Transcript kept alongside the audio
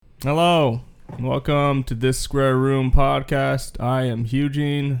Hello, welcome to This Square Room podcast. I am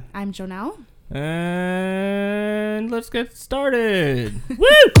Eugene. I'm Jonelle. And let's get started. Woo!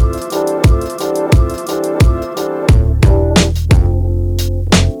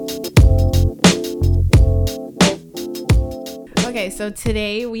 Okay, so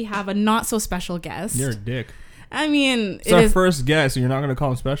today we have a not so special guest. You're a dick. I mean, It's our first guest, and you're not going to call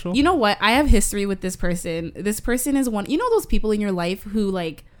him special? You know what? I have history with this person. This person is one. You know those people in your life who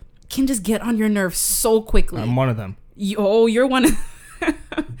like can just get on your nerves so quickly. I'm one of them. You're one.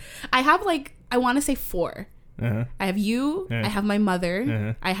 I have I want to say 4. Uh-huh. I have you. Uh-huh. I have my mother.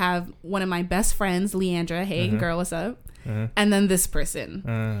 Uh-huh. I have one of my best friends, Leandra. Hey, girl, what's up? Uh-huh. And then this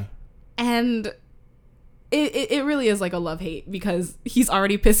person. And it really is like a love-hate because he's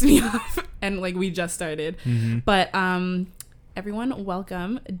already pissed me off and like we just started. Mm-hmm. But everyone,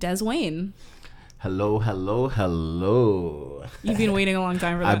 welcome Des Wayne. Hello. You've been waiting a long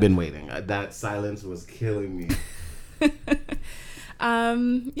time for that. I've been waiting. That silence was killing me.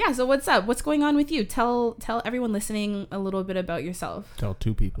 Yeah, so what's up? What's going on with you? Tell everyone listening a little bit about yourself. Tell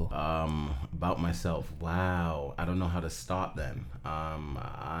 2 people. About myself. Wow. I don't know how to start then.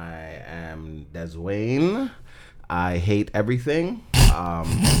 I am Des Wayne. I hate everything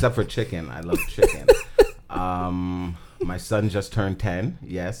except for chicken. I love chicken. My son just turned 10.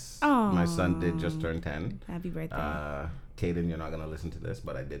 Yes. Aww. My son did just turn 10. Happy birthday. Caden, you're not going to listen to this,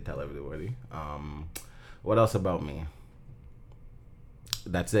 but I did tell everybody. What else about me?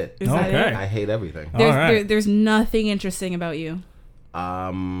 That's it. Is that Okay. it? I hate everything. There's nothing interesting about you.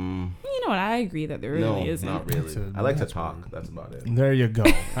 You You know what? I agree that there really isn't. not really. I like to talk. That's about it. There you go.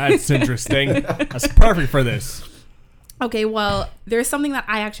 That's interesting. That's perfect for this. Okay, well, there's something that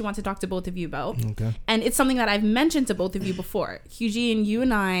I actually want to talk to both of you about. Okay. And it's something that I've mentioned to both of you before. Eugene, you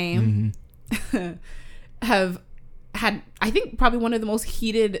and I have had, I think, probably one of the most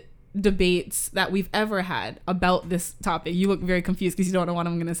heated debates that we've ever had about this topic. You look very confused because you don't know what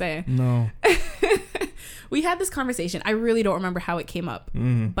I'm going to say. No. We had this conversation. I really don't remember how it came up.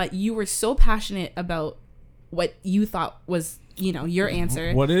 But you were so passionate about what you thought was, your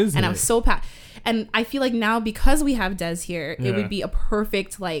answer. What is and it? I was so and I feel like now because we have Des here, it would be a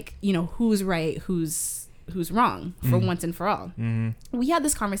perfect who's right, who's wrong for once and for all. We had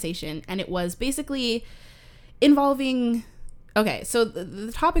this conversation and it was basically involving so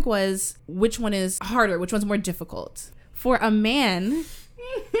the topic was which one is harder, which one's more difficult for a man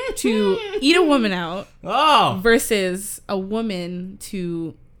to eat a woman out versus a woman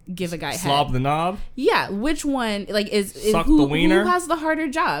to give a guy Slop head. the knob? Yeah, which one is Suck who, the wiener? who has the harder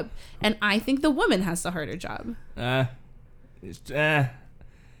job? And I think the woman has the harder job.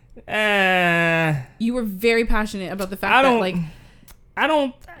 You were very passionate about the fact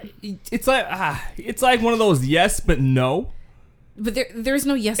it's like one of those yes but no. But there's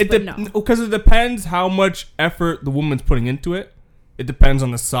no yes but no. Because it depends how much effort the woman's putting into it. It depends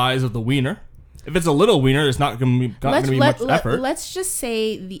on the size of the wiener. If it's a little wiener, it's not going to be much effort. Let's just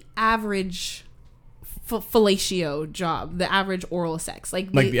say the average fellatio job, the average oral sex,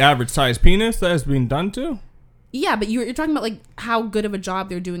 like the average size penis that is being done to. Yeah, but you're talking about how good of a job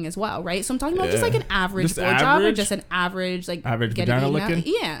they're doing as well, right? So I'm talking about just an average job or just an average average vagina licking.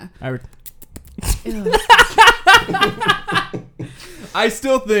 Yeah. Average. I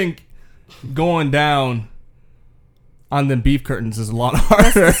still think going down on the beef curtains is a lot harder.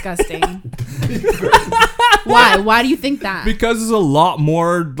 That's disgusting. Why? Why do you think that? Because there's a lot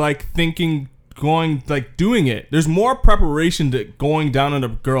more thinking doing it. There's more preparation to going down on a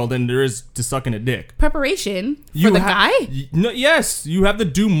girl than there is to sucking a dick. Preparation for the guy? Yes, you have to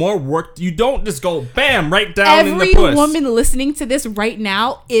do more work. You don't just go bam right down in the puss. Every woman listening to this right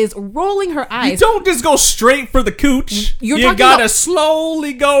now is rolling her eyes. You don't just go straight for the cooch. You gotta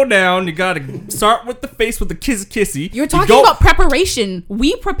slowly go down. You gotta start with the face with the kissy. You're talking about preparation.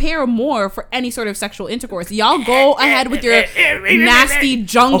 We prepare more for any sort of sexual intercourse. Y'all go ahead with your nasty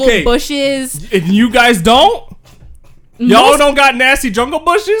jungle bushes. And you guys don't? Y'all don't got nasty jungle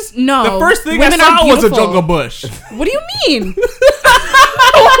bushes? No. The first thing Women I saw was a beautiful. jungle bush. What do you mean?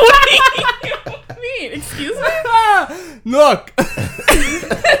 What do you mean? Excuse me? Look.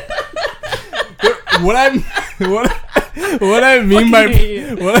 What I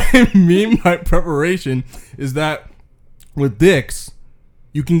mean by preparation is that with dicks,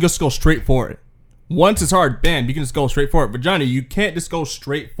 you can just go straight for it. Once it's hard, bam, you can just go straight for it. Vagina, you can't just go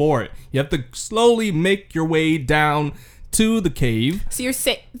straight for it. You have to slowly make your way down to the cave. So you're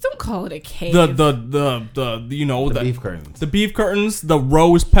saying, don't call it a cave. The beef curtains, the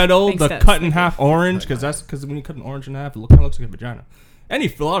rose petal, Thanks, the Des. cut in half orange, because when you cut an orange in half, it kind of looks like a vagina.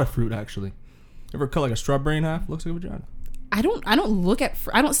 A lot of fruit actually. Ever cut like a strawberry in half? Looks like a vagina. I don't look at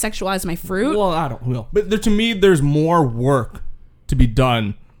I don't sexualize my fruit. Well, I don't know. But to me, there's more work to be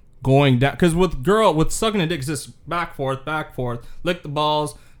done going down. Because with sucking a dick, it's just back, forth, lick the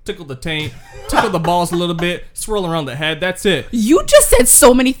balls, tickle the taint, tickle the balls a little bit, swirl around the head. That's it. You just said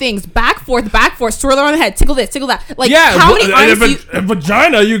so many things. Back, forth, swirl around the head, tickle this, tickle that. Like, Yeah, how many arms do you... a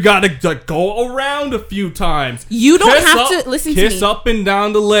vagina, you gotta like, go around a few times. You don't have to listen to me. Kiss up and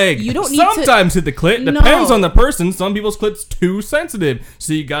down the leg. You don't need to- Sometimes hit the clit. No. Depends on the person. Some people's clit's too sensitive,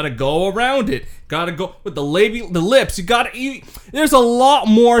 so you gotta go around it. Gotta go with the lips. You gotta eat. There's a lot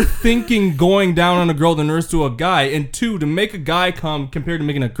more thinking going down on a girl than there is to a guy. And two, to make a guy come compared to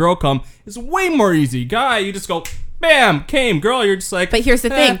making a girl come is way more easy. Guy, you just go, bam, came. Girl, you're just like. But here's the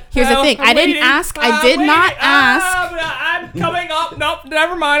thing. I didn't ask. I did not ask. I'm coming up. Nope,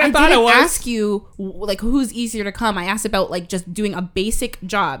 never mind. I thought didn't I was. ask you like who's easier to come. I asked about like just doing a basic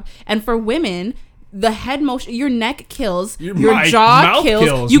job. And for women, the head motion, your neck kills, your jaw mouth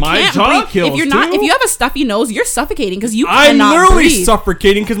kills. You My can't jaw breathe. kills If you're not, too. if you have a stuffy nose, you're suffocating because you I'm cannot literally breathe.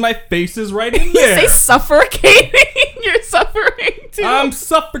 suffocating because my face is right in You there. say suffocating. You're suffering too. I'm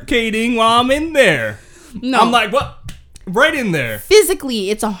suffocating while I'm in there. No, I'm like, what? Right in there.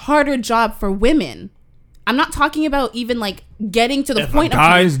 physically, it's a harder job for women. I'm not talking about even like getting to the If point a of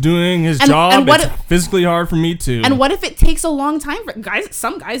guy's doing his And job, what it's if- physically hard for me too. And what if it takes a long time for guys?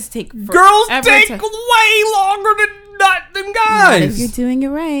 Some guys take Girls forever take to- way longer than Not if guys. you're doing it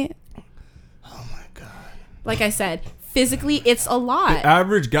right. Oh my god. Like I said, physically, it's a lot. The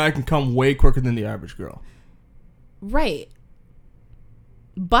average guy can come way quicker than the average girl. Right.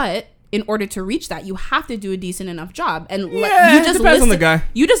 But in order to reach that, you have to do a decent enough job. And Yeah, it depends on the guy.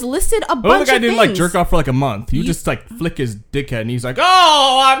 You just listed a bunch Well, the guy of didn't things. like jerk off for like a month. You just like flick his dickhead and he's like,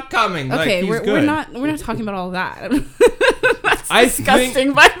 "Oh, I'm coming." Okay, like, he's we're good. not talking about all that. That's I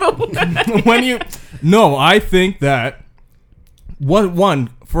disgusting, by the way. I think that one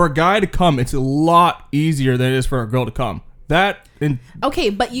for a guy to come, it's a lot easier than it is for a girl to come. That in Okay,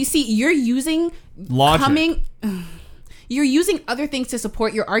 but you see, you're using logic. coming. You're using other things to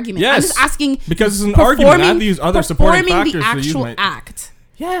support your argument. Yes, I'm just asking because it's an argument. I have to use other supporting performing factors the to use actual my. act.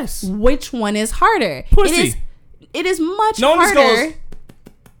 Yes. Which one is harder? Pussy. It is much No one just harder. goes.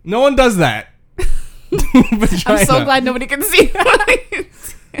 No one does that. I'm so glad nobody can see.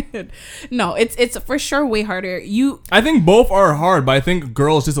 No, it's for sure way harder. I think both are hard, but I think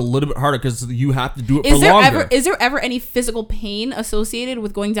girls just a little bit harder because you have to do it for longer. Is there ever any physical pain associated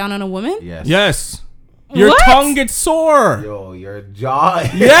with going down on a woman? Yes. Yes. Your What? tongue gets sore. Yo, your jaw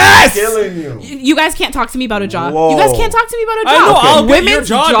is Yes! killing you. You guys can't talk to me about a jaw. Whoa. You guys can't talk to me about a jaw. I know, I'll get- Women's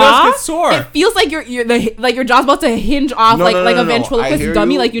your jaw does get sore. It feels like your jaw's about to hinge off No, like no, a no. I ventriloquist hear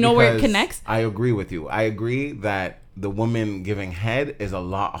dummy. you Like you know where it because connects. I agree with you. I agree that the woman giving head is a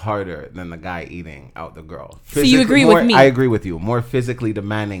lot harder than the guy eating out the girl. So you agree with me? I agree with you. More physically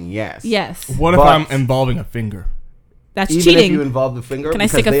demanding, yes. Yes, What if But- I'm involving a finger? that's Even cheating. if you involve the finger, Can I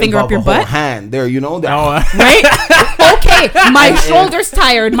because stick a they finger up involve your a whole butt? hand there, you know that. Right? Okay, my shoulder's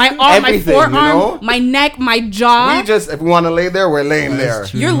tired, my arm, my Everything, forearm, you know? my neck, my jaw. If we want to lay there, we're laying there.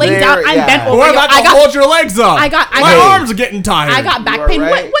 You're laying down. I'm bent over. What about I to got- hold your legs up? I got- My Hey. arms are getting tired. I got back You are pain.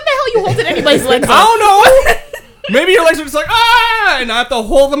 right. What the hell you holding anybody's legs I up? don't know. Maybe your legs are just like, and I have to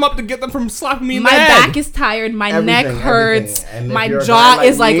hold them up to get them from slapping me in My the head. back is tired. My neck Everything, hurts. everything. And if My you're a jaw guy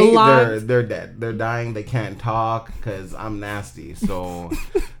is like me, locked. They're dead. They're dying. They can't talk because I'm nasty. So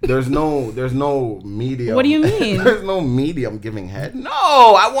there's no medium. What do you mean? There's no medium giving head. No,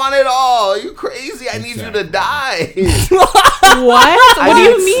 I want it all. You crazy? I need you to die. What? What do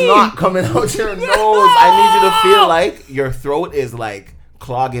you mean? Snot coming out your nose. I need you to feel like your throat is like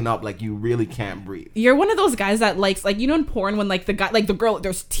clogging up, like you really can't breathe. You're one of those guys that likes, like, you know, in porn when like the guy, like the girl,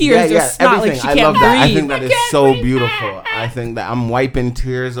 there's tears, there's snot, everything. like she I can't love breathe. that. I think that is so beautiful. I think that I'm wiping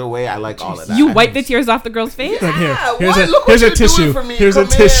tears away. I like all of that. You wipe the tears off the girl's face. Like, here, Yeah, here's what? a- Look here's what a you're tissue. doing for me. Here's a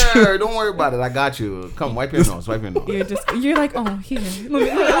Come tissue. here. Don't worry about it. I got you. Come, wipe your nose. Wipe your nose. You're like, oh, here,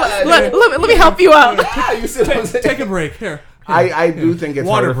 let me help you out. Yeah, you see what I'm saying? Take a break. Here. I do think it's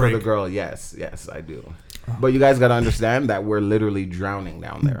Water harder for break. the girl. Yes, I do. But you guys got to understand that we're literally drowning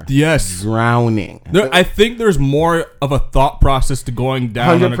down there. Yes. Drowning. I think there's more of a thought process to going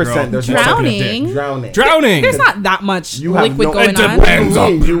down on a girl. 100%. There's Drowning? Drowning. Drowning. There's not that much You have liquid no- going It on.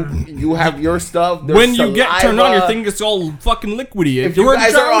 depends. You have your stuff. There's When you get turned on, your saliva. thing gets all fucking liquidy. If you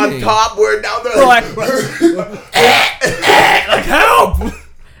guys are on top, we're down there. like help.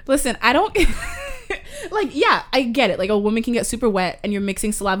 Listen, I don't. Like, yeah, I get it. Like, a woman can get super wet and you're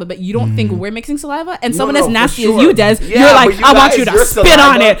mixing saliva, but you don't think we're mixing saliva? And someone as nasty as you, Des, you're like, I want you to spit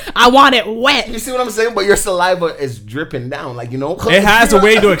on it. I want it wet. You see what I'm saying? But your saliva is dripping down. Like, it has a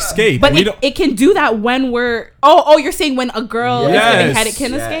way to escape. But it can do that when we're... Oh, you're saying when a girl is getting head, it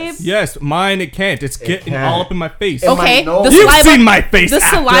can escape? Yes, mine, it can't. It's getting all up in my face. Okay, you've seen my face. The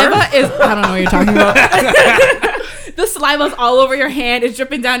saliva is... I don't know what you're talking about. The saliva's all over your hand. It's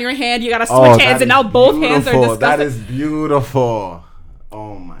dripping down your hand. You gotta switch hands, and now both hands are disgusting. That is beautiful.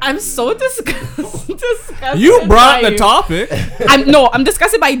 Oh my! I'm so disgusted. You brought the topic. I'm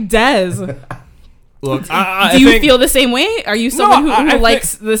disgusted by Des. Look, do you feel the same way? Are you someone who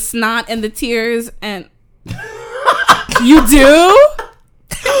likes the snot and the tears? And you do?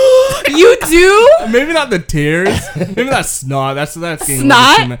 You do? Maybe not the tears. Maybe not snot. That's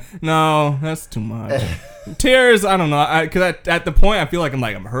snot. No, that's too much. Tears, I don't know. Because at the point, I feel like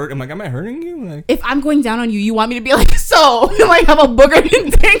I'm hurt. I'm like, am I hurting you? Like, if I'm going down on you, you want me to be like, so like have a booger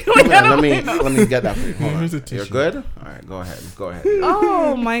dangling? Let me get that for you. Hold on. You're good. All right, go ahead.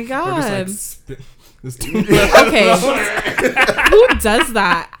 Oh my god. Okay. Who does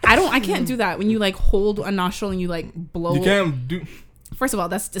that? I can't do that. When you like hold a nostril and you like blow. You can't do. First of all,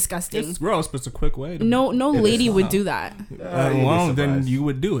 that's disgusting. It's gross, but it's a quick way. No lady would do that. Well, then you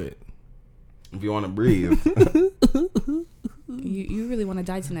would do it. If you want to breathe. You really want to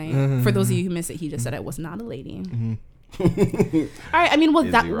die tonight. For those of you who missed it, he just said I was not a lady. All right. I mean,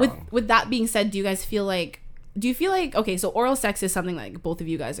 with that being said, do you feel like okay, so oral sex is something like both of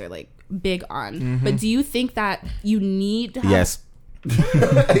you guys are like big on, but do you think that you need to have... yes.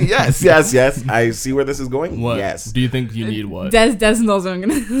 I see where this is going. What? Yes. Do you think you need what? Des knows what I'm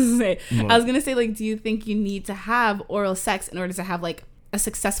gonna say. What? I was gonna say, like, do you think you need to have oral sex in order to have like a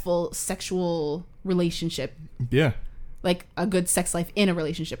successful sexual relationship? Yeah. Like a good sex life in a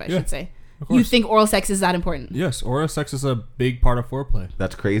relationship, I should say. Of course. You think oral sex is that important? Yes, oral sex is a big part of foreplay.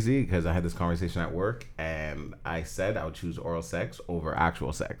 That's crazy because I had this conversation at work and I said I would choose oral sex over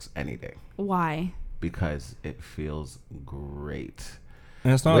actual sex any day. Why? Because it feels great.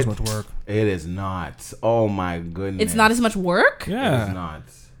 And it's not as much work. It is not. Oh my goodness. It's not as much work? Yeah. It is not.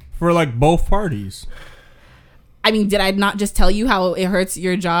 For like both parties. I mean, did I not just tell you how it hurts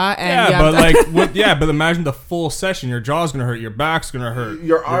your jaw? And but imagine the full session. Your jaw's gonna hurt. Your back's gonna hurt.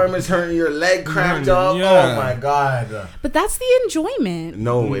 Your arm is hurting. Your leg cramped up. Yeah. Oh my god. But that's the enjoyment.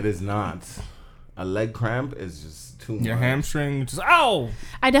 No, it is not. A leg cramp is just too much. Your hamstring, just ow.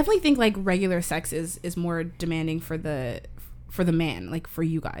 I definitely think like regular sex is more demanding for the man, like for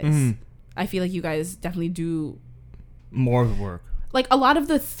you guys. I feel like you guys definitely do more of the work. Like a lot of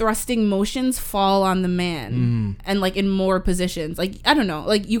the thrusting motions fall on the man and like in more positions. Like, I don't know,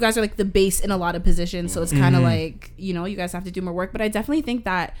 like you guys are like the base in a lot of positions. So it's kind of like, you know, you guys have to do more work, but I definitely think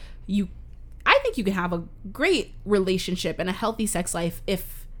that I think you can have a great relationship and a healthy sex life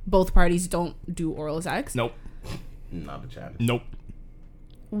if both parties don't do oral sex. Nope. Not a chance. Nope.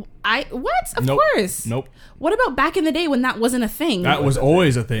 Of course. Nope. What about back in the day when that wasn't a thing? That was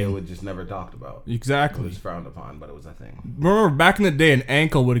always a thing. It was just never talked about. Exactly. It was frowned upon, but it was a thing. Remember back in the day, an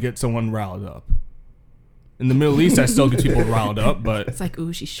ankle would get someone riled up. In the Middle East, that still gets people riled up, but it's like,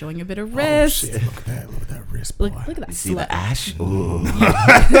 ooh, she's showing a bit of wrist. Oh, shit. Look at that wrist, boy. Look at that. You see the ash? Ooh.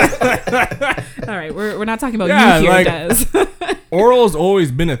 All right, we're not talking about you here, like, Des. Oral's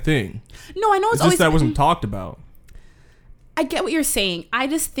always been a thing. No, I know it's always just that wasn't talked about. I get what you're saying. I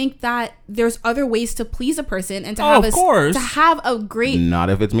just think that there's other ways to please a person and to have a great. Not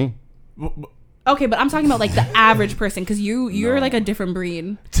if it's me. Okay, but I'm talking about like the average person because you're like a different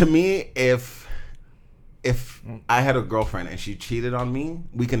breed. To me, if I had a girlfriend and she cheated on me,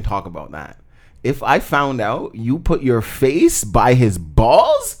 we can talk about that. If I found out you put your face by his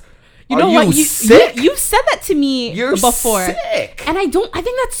balls, you know what? You said that to me before, sick. And I think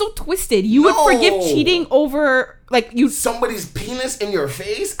that's so twisted. You would forgive cheating over like somebody's penis in your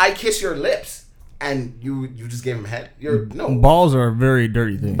face. I kiss your lips, and you just gave him head. Balls are a very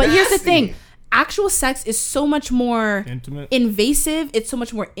dirty thing. But here's the thing. Actual sex is so much more intimate, invasive. It's so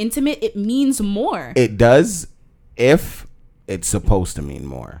much more intimate. It means more. It does if it's supposed to mean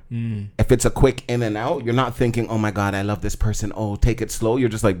more. If it's a quick in and out, you're not thinking, oh my God, I love this person. Oh, take it slow. You're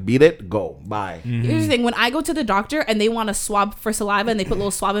just like, beat it, go, bye. Here's the thing. When I go to the doctor and they want to swab for saliva and they put a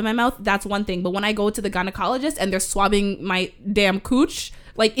little swab in my mouth, that's one thing. But when I go to the gynecologist and they're swabbing my damn cooch,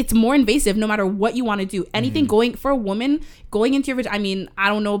 like, it's more invasive no matter what you want to do. Anything going for a woman, going into your vagina. I mean, I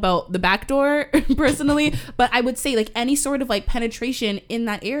don't know about the back door personally, but I would say like any sort of like penetration in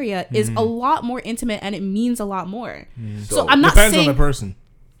that area is a lot more intimate and it means a lot more. So I'm not depends saying, on the person.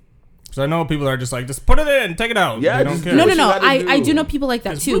 Because I know people are just like, just put it in, take it out. Yeah, They don't just care. do No. what you gotta I do. do know people like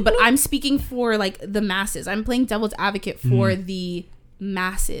that too, but I'm speaking for like the masses. I'm playing devil's advocate for the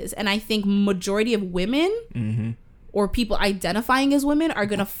masses, and I think majority of women or people identifying as women are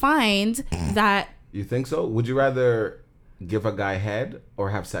gonna find that. You think so? Would you rather give a guy head or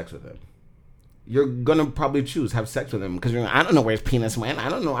have sex with him? You're gonna probably choose have sex with him because you're. I don't know where his penis went. I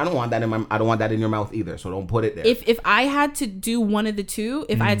don't know. I don't want that in my. I don't want that in your mouth either. So don't put it there. If I had to do one of the two,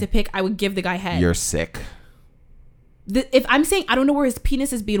 if I had to pick, I would give the guy head. You're sick. If I'm saying I don't know where his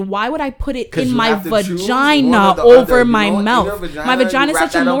penis is being, why would I put it 'Cause in you my have to choose vagina one or the over other. You my know, in mouth? your My vagina is you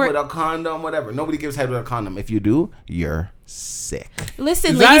wrap such a that up more. with a condom, whatever. Nobody gives head with a condom. If you do, you're sick.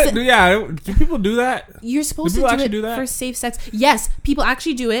 Listen, Is ladies, that, yeah, do people do that? you're supposed Do to people do actually it do that? for safe sex. Yes, people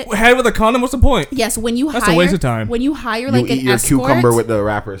actually do it. Head with a condom, what's the point? Yes, when you That's hire, a waste of time. When you hire You like eat an your escort, cucumber with the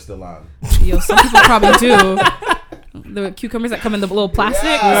wrapper still on. yo, some people probably do. The cucumbers that come in the little plastic.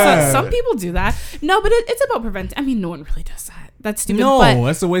 Yeah. Some people do that. No, but it's about preventing. I mean, no one really does that. That's stupid. No, but,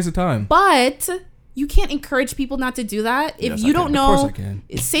 that's a waste of time. but you can't encourage people not to do that if Yes, I you can. don't Of know. course I can.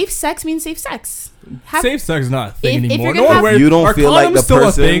 Safe sex means safe sex. Have- Safe sex is not a thing If anymore. you're No gonna one have- wears- You don't are feel like condoms the still a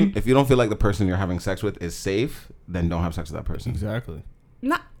person. thing? If you don't feel like the person you're having sex with is safe, then don't have sex with that person. Exactly.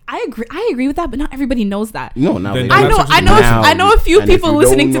 Not. I agree with that, but not everybody knows that. No, now Then they don't I have know, sex with I know, them. now. I know a few And if people you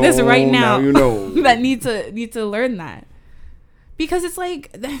listening to don't this know, right now, you know. that need to learn that, because it's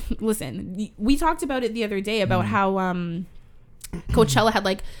like, listen, we talked about it the other day about how Coachella had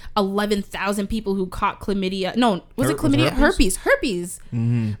like 11,000 people who caught chlamydia. No, was it Was it chlamydia? herpes? Herpes.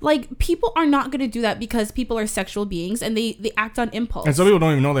 Like, people are not going to do that because people are sexual beings and they act on impulse. And some people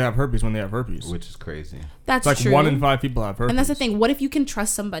don't even know they have herpes when they have herpes. Which is crazy. That's It's like true. 1 in 5 people have herpes. And that's the thing. What if you can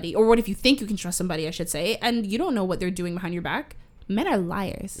trust somebody, or what if you think you can trust somebody, I should say, and you don't know what they're doing behind your back? Men are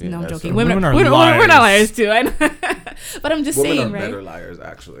liars. Yeah, no, I'm that's joking. true. Women are We're liars liars. too. I know. But I'm just Women saying, are right? better liars,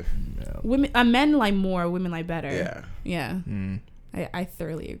 actually. Women, men lie more. Women lie better. Yeah. Yeah. I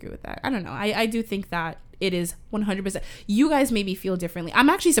thoroughly agree with that. I don't know. I do think that it is 100%. You guys maybe feel differently. I'm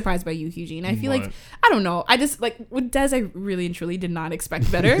actually surprised by you, Eugene. I feel What? like, I don't know. I just, like, with Des, I really and truly did not expect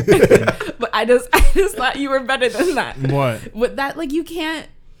better. But I just thought you were better than that. What? With that, like, you can't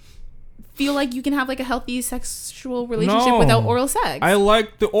feel like you can have, like, a healthy sexual relationship No. without oral sex. I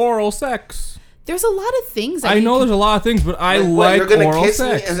like the oral sex. There's a lot of things that I you know can- there's a lot of things, but I What, like you're gonna oral kiss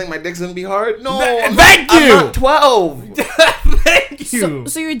sex. me and think my dick's gonna be hard? No, Thank I'm you. not 12. Thank you.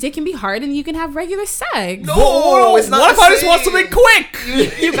 So your dick can be hard and you can have regular sex. No, it's not What if the I just want same. something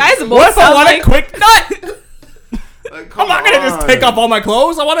quick? You guys both What if I sound want like a quick nut? Like, I'm not gonna just take off all my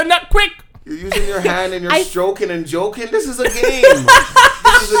clothes. I want a nut quick. You're using your hand and you're I- stroking and joking. This is a game.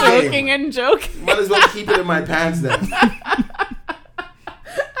 This is a joking game. and joking. Might as well keep it in my pants then. I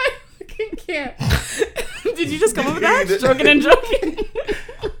fucking can't. Did you just come up with that? Stroking and joking.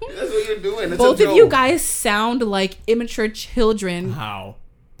 That's what you're doing. It's Both a of you joke. guys sound like immature children. How?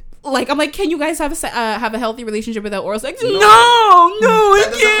 Like, I'm like, can you guys have a healthy relationship without oral sex? No, No. I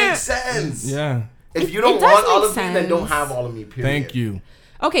That doesn't make can't. sense. Yeah. If you don't does want all make of me, then don't sense. have all of me. Period. Thank you.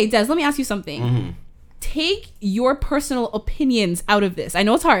 Okay, Des, let me ask you something. Take your personal opinions out of this. I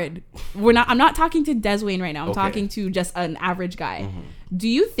know it's hard. I'm not talking to Des Wayne right now. I'm Okay. talking to just an average guy. Do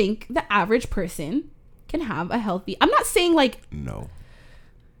you think the average person can have a healthy... I'm not saying, like, No,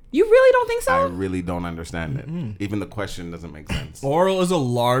 you really don't think I so? really don't understand it. Even the question doesn't make sense. Oral is a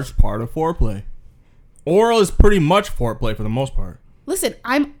large part of foreplay. Oral is pretty much foreplay for the most part. Listen,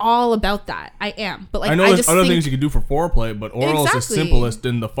 I'm all about that. I am. But, like, I know I there's just other think... things you can do for foreplay, but oral is the Exactly. simplest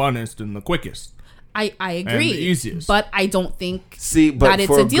and the funnest and the quickest. I agree. the easiest. But I don't think... See, but that it's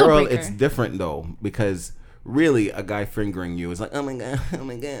for a a deal girl, breaker. it's different though, because really, a guy fingering you is like, oh my god, oh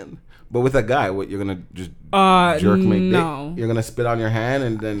my god. But with a guy, what you're gonna just jerk make no. dick? You're gonna spit on your hand,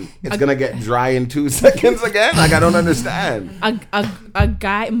 and then it's gonna get dry in 2 seconds again. Like I don't understand. a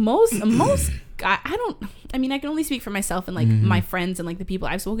guy... Most guy... I mean, I can only speak for myself and, like, my friends and, like, the people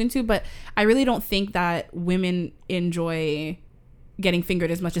I've spoken to, but I really don't think that women enjoy getting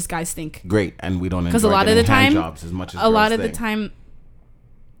fingered as much as guys think. Great, and we don't enjoy Because a lot of getting the hand time... jobs as much as a lot girls of the think. time...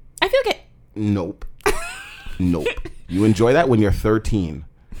 I feel like... Nope. Nope. You enjoy that when you're 13.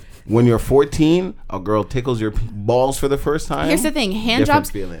 When you're 14, a girl tickles your balls for the first time. Here's the thing: hand Different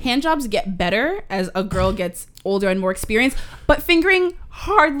jobs, feeling. hand jobs get better as a girl gets older and more experienced. But fingering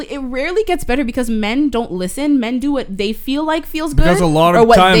it rarely gets better because men don't listen. Men do what they feel like feels good. Because a lot or of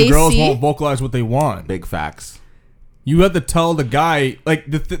what time they girls see. won't vocalize what they want. Big facts. You have to tell the guy, like,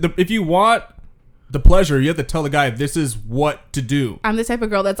 if you want the pleasure, you have to tell the guy this is what to do. I'm the type of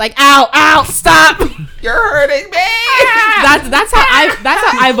girl that's like, ow, stop. You're hurting me. that's how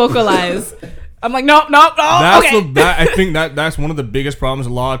I vocalize. I'm like, no. That's Okay. I think that's one of the biggest problems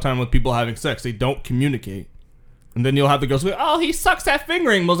a lot of time with people having sex. They don't communicate. And then you'll have the girls go, oh, he sucks at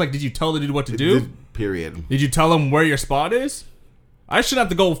fingering. I was like, did you tell the dude what to do? Period. Did you tell him where your spot is? I shouldn't have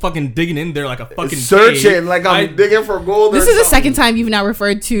to go fucking digging in there like a fucking searching cave. like I'm digging for gold. This is the second time you've now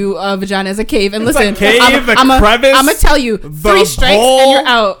referred to vagina as a cave. And It's listen, a cave, I'm a crevice, gonna tell you, the 3 strikes hole, and you're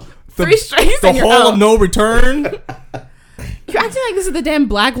out. 3 strikes The and you're hole out. of no return. You're acting like this is the damn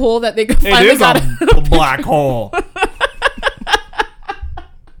black hole that they It finally is got. a black hole.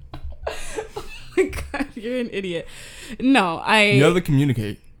 Oh my God, you're an idiot. No, You have to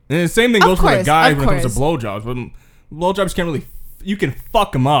communicate. And the same thing goes for the course, guys of when it comes to course. blowjobs. But blowjobs can't really. You can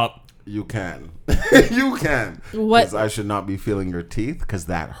fuck them up. You can. You can. What- 'Cause I should not be feeling your teeth because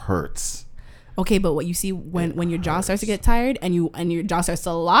that hurts. Okay, but what you see when your jaw starts to get tired and your jaw starts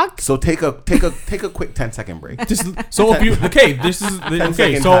to lock. So take a quick 10-second break. Just so if you this is okay.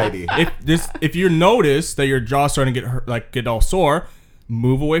 second So tidy. if you notice that your jaw's starting to get hurt, like get all sore,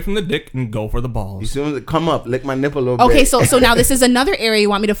 move away from the dick and go for the You balls. soon as it come up, lick my nipple a little bit. Okay, so now this is another area you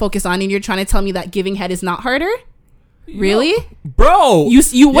want me to focus on, and you're trying to tell me that giving head is not harder. Really? Bro, You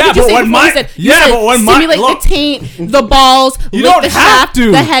what did you say before? You said, but when my stimulate look, the taint, the balls, You lick don't the have shaft,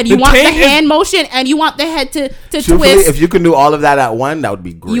 to. the head. You The want the taint is- hand motion, and you want the head to Truthfully, twist. if you can do all of that at one, that would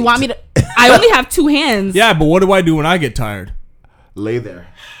be great. You want me to? I only have 2 hands. yeah, but what do I do when I get tired? lay there?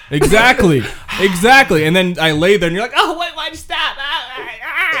 Exactly, exactly. And then I lay there, and you're like, oh wait, why'd you stop?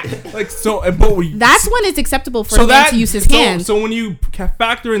 Like so, but we. That's when it's acceptable for a man to use his hands. So when you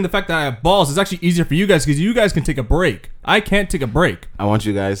factor in the fact that I have balls, it's actually easier for you guys because you guys can take a break. I can't take a break. I want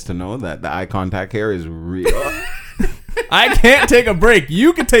you guys to know that the eye contact here is real. I can't take a break.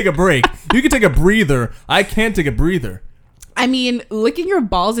 You can take a break. You can take a breather. I can't take a breather. I mean, licking your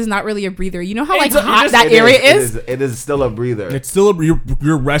balls is not really a breather. You know how like It's a- hot it that It area is, is? It is still a breather. It's still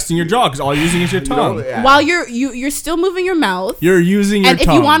you're resting your jaw because all you're using is your You know, tongue. yeah. While you're still moving your mouth. You're using your And if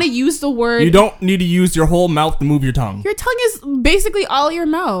tongue. you want to use the word, you don't need to use your whole mouth to move your tongue. your tongue is basically all your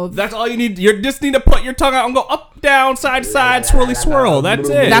mouth. That's all you need. You just need to put your tongue out and go up, down, side to side, swirly swirl. That's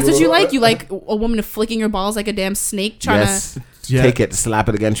it. That's what you like. You like a woman flicking your balls like a damn snake trying Yes. Yeah. Take it, slap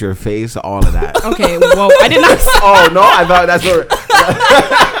it against your face, all of that. to. Okay, whoa! I did not. Oh no, I thought that's where.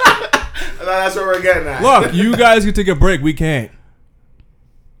 That's where we're getting at. Look, you guys can take a break. We can't.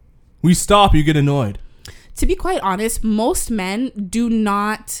 We stop. You get annoyed. To be quite honest, most men do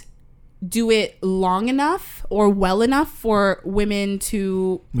not do it long enough or well enough for women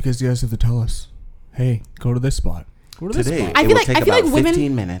to. Because you guys have to tell us, hey, go to this spot. Go to this Today, spot. I it feel will like- take I feel about like women-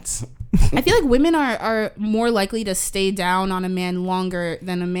 15 minutes. I feel like women are more likely to stay down on a man longer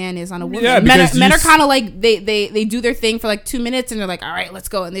than a man is on a woman. Yeah, men because men you are kind of like they do their thing for like 2 minutes and they're like, all right, let's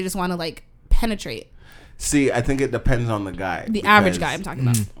go, and they just want to like penetrate. See, I think it depends on the guy. The average guy I'm talking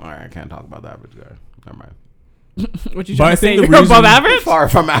about. All right, I can't talk about the average guy. Never mind. What you But I trying to say? think the You're reason- above average? Far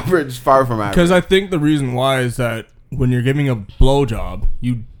from average. Far from average. Because I think the reason why is that when you're giving a blowjob,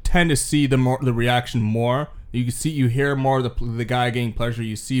 you tend to see the reaction more. You can see, you hear more of the guy getting pleasure.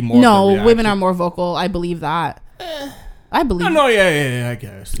 You see more. of the No, reaction. women are more vocal. I believe that. I believe No, yeah, I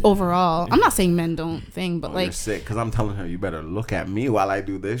guess. Yeah. overall. I'm not saying men don't think, but Oh, like you're sick because I'm telling her you better look at me while I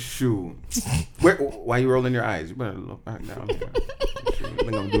do this. Shoot. Why you rolling your eyes? You better look back down here. Shoot, you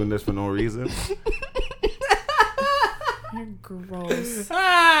think I'm doing this for no reason? you're gross.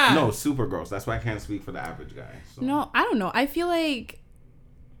 Ah! No, super gross. That's why I can't speak for the average guy. So. No, I don't know. I feel like,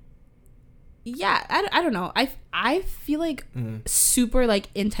 yeah, I don't know. I feel like super like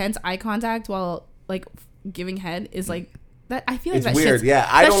intense eye contact while like giving head is like that. I feel like It's that weird. shit's- Yeah,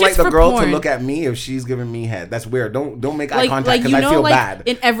 I that don't like shit's the for girl porn. to look at me if she's giving me head. That's weird. Don't make eye contact like because you I know, feel like bad.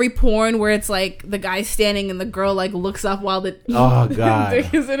 in every porn where it's like the guy's standing and the girl like looks up while the Oh, God.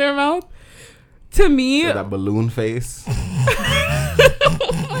 dick is in her mouth. To me, With that balloon face.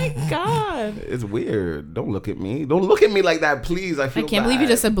 oh my god. It's weird. Don't look at me. Don't look at me like that, please. I feel I can't believe you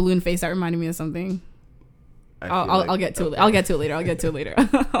bad. just said balloon face. That reminded me of something. I feel I'll like- get to it. I'll get to it later. I'll get to it later.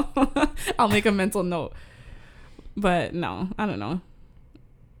 I'll make a mental note. But no, I don't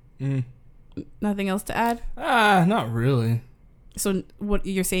know. Nothing else to add. Not really. So what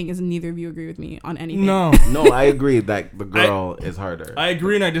you're saying is neither of you agree with me on anything. No, No, I agree that the girl is harder. I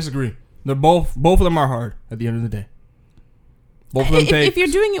agree and I disagree. They're both of them are hard at the end of the day. Both of them take. If you're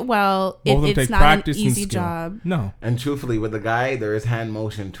doing it well, both of them it's take not an practice and easy skill. job. No. And truthfully, with the guy, there is hand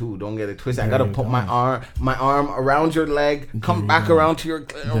motion too. Don't get it twisted. I There gotta you put go. my arm around your leg, come you back go. around to your,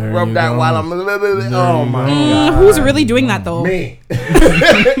 There rub you that go. while I'm. Oh you my go. god! Who's really doing that though? Me?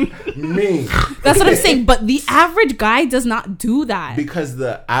 Me? That's what I'm saying. But the average guy does not do that. Because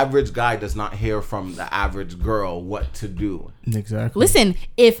the average guy does not hear from the average girl what to do. Exactly. Listen,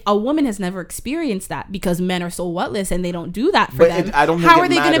 if a woman has never experienced that because men are so whatless and they don't do that for them, I don't think how are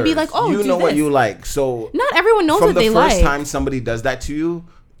they going to be like, oh, you know what you like? So not everyone knows what they like. From the first time somebody does that to you,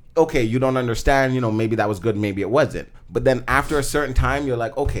 okay, you don't understand. You know, maybe that was good, maybe it wasn't. But then after a certain time, you're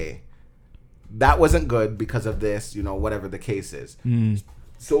like, okay, that wasn't good because of this. You know, whatever the case is.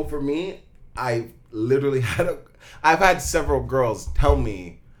 So for me, I literally I've had several girls tell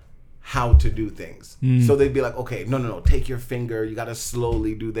me how to do things. So they'd be like, okay, no, take your finger, you gotta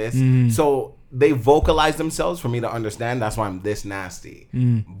slowly do this. So they vocalize themselves for me to understand. That's why I'm this nasty.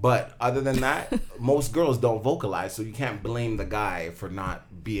 But other than that, most girls don't vocalize, so you can't blame the guy for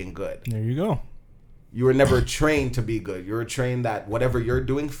not being good. There you go. You were never trained to be good. You were trained that whatever you're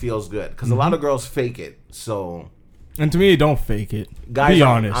doing feels good, because a lot of girls fake it. So And to me, don't fake it. Guys, be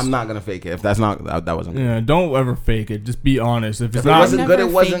honest. I'm not gonna fake it if that's not that wasn't good. Yeah, don't ever fake it. Just be honest. If it wasn't good,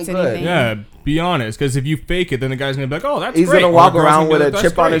 it wasn't good. Anything. Yeah, be honest. Because if you fake it, then the guy's gonna be like, "Oh, that's he's great." He's gonna walk around with a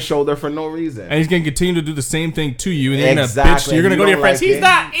chip on his shoulder for no reason, and he's gonna continue to do the same thing to you. And exactly. You're gonna go to your friends. He's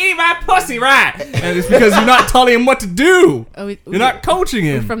not eating my pussy, right? And it's because you're not telling him what to do. You're not coaching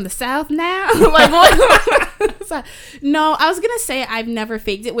him. From the South now, like what? No, I was gonna say I've never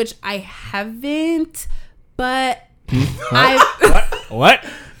faked it, which I haven't, but. What?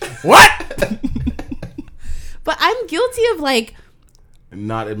 But I'm guilty of like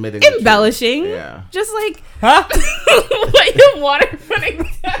not admitting embellishing. Yeah. Just like what your water running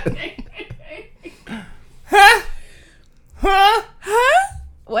down.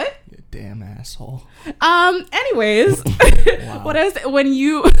 What? You damn asshole. Anyways, wow. What else? When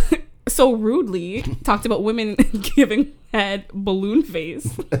you so rudely talked about women giving head balloon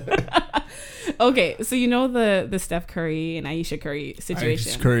face. Okay, so you know the Steph Curry and Ayesha Curry situation.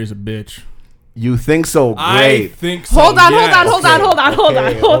 Ayesha Curry's a bitch. You think so? Great. I think so. Hold on.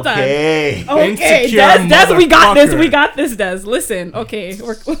 Okay, Des, we got this, Des. Listen, okay.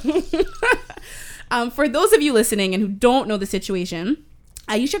 For those of you listening and who don't know the situation,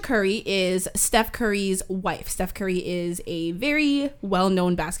 Ayesha Curry is Steph Curry's wife. Steph Curry is a very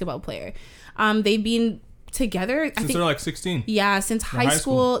well-known basketball player. They've been together since they're like 16. Yeah, since high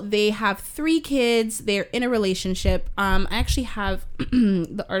school. They have 3 kids. They're in a relationship. I actually have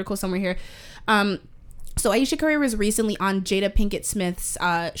the article somewhere here. So Ayesha Curry was recently on Jada Pinkett Smith's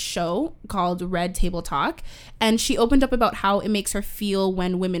show called Red Table Talk, and she opened up about how it makes her feel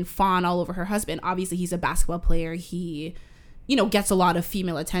when women fawn all over her husband. Obviously, he's a basketball player. He gets a lot of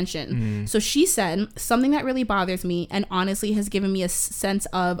female attention. So she said, something that really bothers me and honestly has given me a sense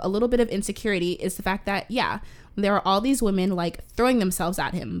of a little bit of insecurity is the fact that, yeah, there are all these women like throwing themselves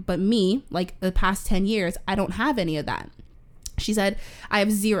at him. But me, like the past 10 years, I don't have any of that. She said, I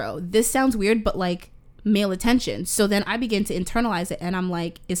have 0. This sounds weird, but like male attention. So then I begin to internalize it and I'm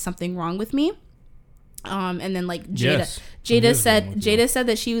like, is something wrong with me? And then like Jada said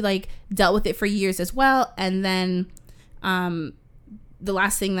that she like dealt with it for years as well. And then the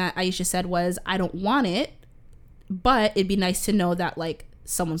last thing that Ayesha said was, I don't want it, but it'd be nice to know that like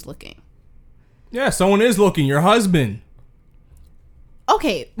someone's looking. Yeah, someone is looking. Your husband.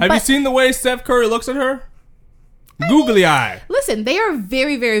 Okay. Have you seen the way Steph Curry looks at her? Googly eye. Listen, they are a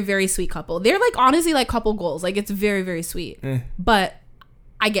very, very, very sweet couple. They're like honestly like couple goals. Like it's very, very sweet. But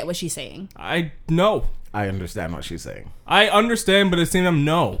I get what she's saying. I know. I understand what she's saying. I understand, but at the same time,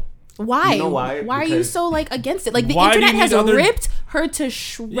 no. Why? You know why? Why are you so like against it? Like the internet has ripped her to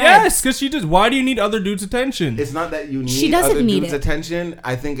shreds. Yes, because she does. Why do you need other dudes' attention? It's not that you need other dudes' attention.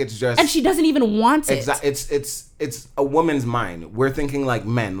 I think it's just, and she doesn't even want it. It's a woman's mind. We're thinking like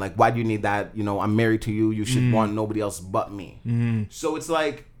men. Like, why do you need that? I'm married to you. You should want nobody else but me. So it's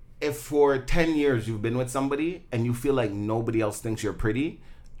like, if for 10 years you've been with somebody and you feel like nobody else thinks you're pretty,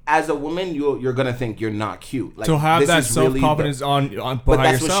 as a woman, you're gonna think you're not cute. Like, to have that self-confidence on but yourself.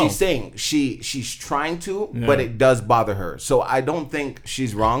 that's what she's saying. She's trying to, but it does bother her. So I don't think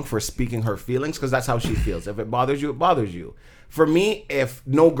she's wrong for speaking her feelings, because that's how she feels. If it bothers you, it bothers you. For me, if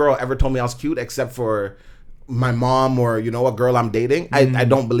no girl ever told me I was cute except for my mom or a girl I'm dating, I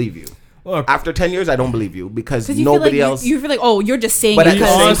don't believe you. Look, after 10 years, I don't believe you, because nobody else. You feel like, oh, you're just saying but it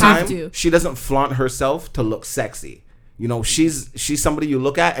because they have to. She doesn't flaunt herself to look sexy. She's somebody you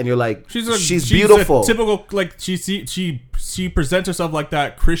look at and you're like, she's beautiful. Typical, like she presents herself like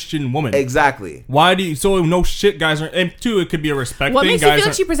that Christian woman. Exactly. Why do you? So no shit, guys. And two, it could be a respect what thing. What makes you feel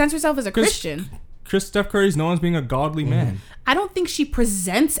like she presents herself as a Christian? Steph Curry's known as being a godly man. I don't think she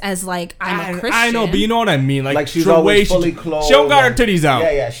presents as like I'm a Christian. I know, but you know what I mean. Like she's always fully clothed. She don't got her titties out.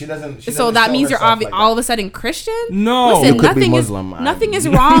 Yeah, she doesn't. So that means you're all of a sudden Christian? No, listen, you could be Muslim. Nothing is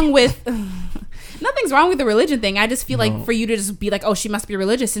wrong with. Nothing's wrong with the religion thing. I just feel like for you to just be like, oh, she must be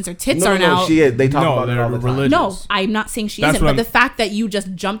religious since her tits aren't out. She is. They talk about it they're all the time. religious. No, I'm not saying she That's isn't. what But I'm- the fact that you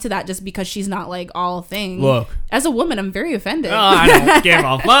just jump to that just because she's not like all thing. Look. As a woman, I'm very offended. Oh, I don't give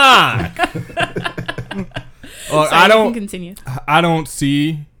a fuck. Look, Sorry, I you don't. can continue. I don't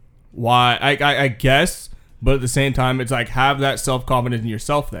see why. I guess, but at the same time, it's like have that self confidence in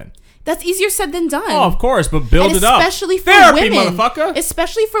yourself. Then, That's easier said than done. oh, of course, but build And it up. especially for Therapy, women, motherfucker.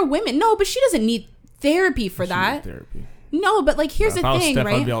 Especially for women. No, but she doesn't need therapy for that. Therapy. No, but like here's If the I was thing, Steph,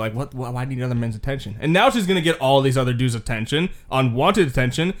 right? I'd be all like, what? Why do you need other men's attention? And now she's gonna get all these other dudes' attention, unwanted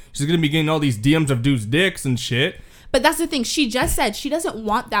attention. She's gonna be getting all these DMs of dudes' dicks and shit. But that's the thing. She just said she doesn't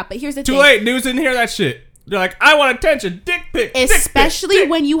want that. But here's the Too thing. late, dudes didn't hear that shit. They're like, I want attention, dick pic, Especially dick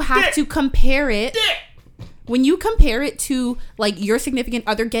pic, when you have dick, to compare it. dick. When you compare it to like your significant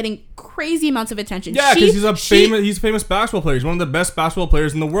other getting crazy amounts of attention. Yeah, because he's a famous basketball player. He's one of the best basketball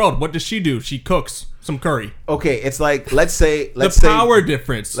players in the world. What does she do? She cooks some curry. Okay, it's like let's say The power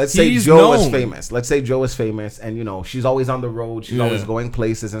difference. Let's say He's Joe was known. famous. Let's say Joe was famous, and she's always on the road. She's Yeah. always going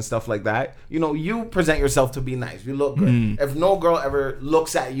places and stuff like that. You present yourself to be nice. You look good. Mm. If no girl ever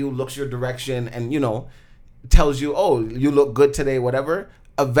looks at you, looks your direction, and tells you, "Oh, you look good today," whatever.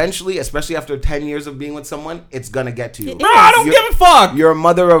 Eventually, especially after 10 years of being with someone, it's gonna get to you. Bro, I don't give a fuck. You're a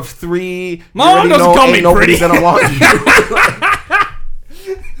mother of 3. Mom you already doesn't know call ain't me nobody pretty. gonna want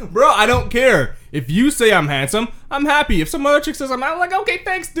you. Bro, I don't care. If you say I'm handsome, I'm happy. If some other chick says I'm like, okay,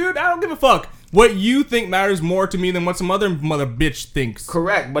 thanks, dude. I don't give a fuck. What you think matters more to me than what some other mother bitch thinks.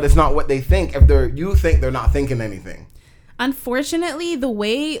 Correct, but it's not what they think. If you think they're not thinking anything. Unfortunately, the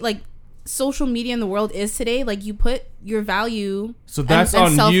way like social media in the world is today, like you put your value So that's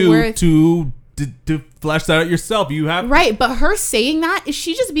and on you self-worth to flesh that out yourself. You have right, but her saying that is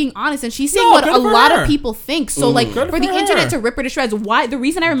she just being honest, and she's saying No, what good a for lot her. of people think. So like Good for the for internet her. to rip her to shreds, why the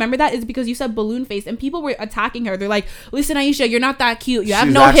reason I remember that is because you said balloon face and people were attacking her. They're like, listen, Aisha, you're not that cute. You have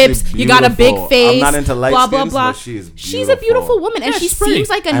She's no actually hips. You got a beautiful. big face. I'm not into light blah blah skins, blah. but she is She's a beautiful woman, and Yeah, she she's pretty. seems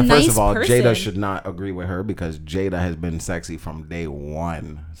like a And nice first of all, person. Jada should not agree with her because Jada has been sexy from day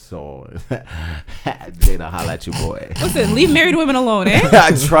one. So, Jada, holla at your boy. Listen, leave married women alone,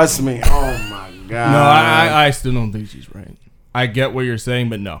 eh? Trust me. Oh my god. No, I still don't think she's right. I get what you're saying,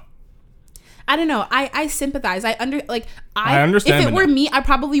 but no. I don't know. I sympathize. I understand. understand, If it but were no. me, I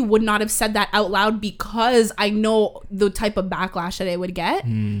probably would not have said that out loud because I know the type of backlash that I would get.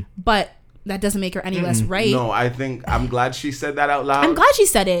 But that doesn't make her any less right. No, I'm glad she said that out loud. I'm glad she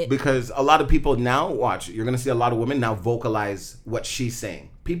said it. Because a lot of people now, you're going to see a lot of women now vocalize what she's saying.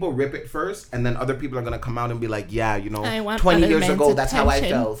 People rip it first, and then other people are going to come out and be like, yeah, I want 20 other years men's ago, that's how I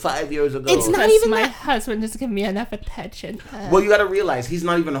attention. felt. 5 years ago. It's not Because even my that. husband doesn't give me enough attention. Well, you got to realize he's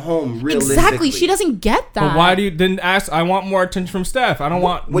not even home, realistically. Exactly. She doesn't get that. But why do you then ask? I want more attention from Steph. I don't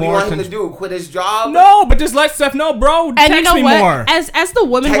want What do you more want him to attention. do? Quit his job? No, but just let Steph know, bro. And Text you know me what? more. As the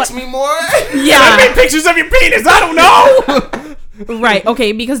woman, Text me more? Send yeah, me pictures of your penis. I don't know. right.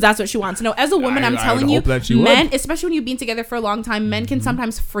 Okay, because that's what she wants. No, as a woman, I'm I telling would you, hope that she would. men, especially when you've been together for a long time, men can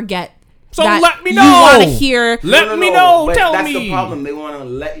sometimes forget. So that let me You know. want to hear? Let me know. But Tell that's me. the problem. They want to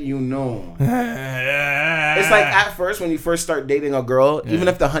let you know. It's like at first when you first start dating a girl, even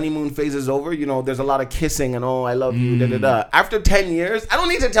if the honeymoon phase is over, there's a lot of kissing and I love you, da da da. After 10 years, I don't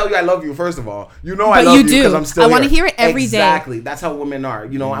need to tell you I love you. First of all, I But love you you do. because I'm still I wanna here. hear it every day. Exactly. That's how women are.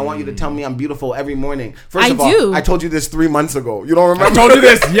 I want you to tell me I'm beautiful every morning. First I of all, do. I told you this 3 months ago. You don't remember? I told you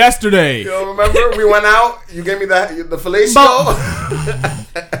this yesterday. You don't remember? We went out. You gave me the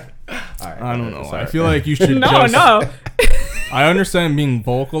fellatio. I don't know. I feel like you should No, just... no. I understand being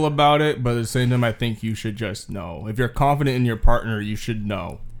vocal about it, but at the same time, I think you should just know. If you're confident in your partner, you should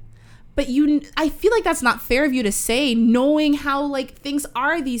know. But I feel like that's not fair of you to say, knowing how like things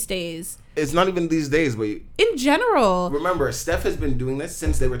are these days. It's not even these days, but In general, remember, Steph has been doing this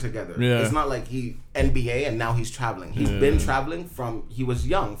since they were together. Yeah. It's not like he NBA and now he's traveling. He's been traveling from he was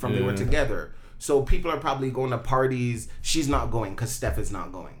young, from they were together. So people are probably going to parties. She's not going because Steph is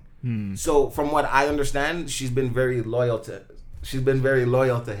not going. So from what I understand, she's been very loyal to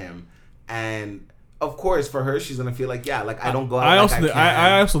him, and of course for her, she's gonna feel like I don't go out. I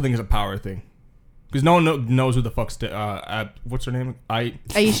also think it's a power thing. Because no one knows who the fuck's what's her name?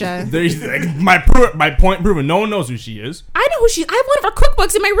 Aisha. My point proven. No one knows who she is. I know who she. I have one of her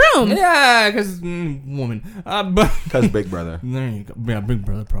cookbooks in my room. Yeah, because woman. But Because Big Brother. there you go. Yeah, Big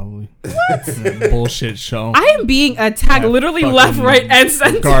Brother probably. What? Bullshit show. I am being attacked literally left, Fucking right, and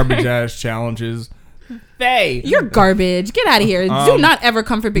center. Garbage ass challenges. You're garbage. Get out of here. Do not ever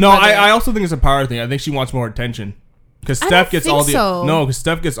come for Big No, Brother. I also think it's a power thing. I think she wants more attention. because I Steph don't gets think all the so. no, because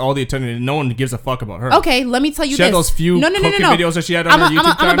Steph gets all the attention, and no one gives a fuck about her. Okay, let me tell you She this. had those few cooking videos that she had on her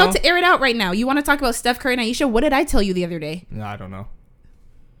YouTube I'm about channel. to air it out right now. You want to talk about Steph Curry and Aisha? What did I tell you the other day? No, I don't know.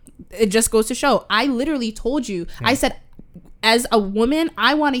 It just goes to show. I literally told you. I said, as a woman,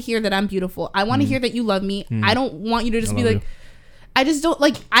 I want to hear that I'm beautiful. I want to hear that you love me. I don't want you to just be like, I just don't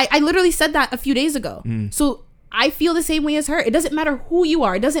like. I literally said that a few days ago. So I feel the same way as her. It doesn't matter who you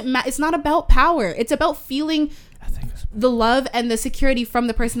are. It doesn't matter. It's not about power. It's about feeling the love and the security from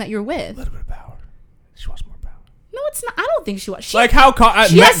the person that you're with. A little bit of power. She wants more power. No, it's not. I don't think she was. Like how at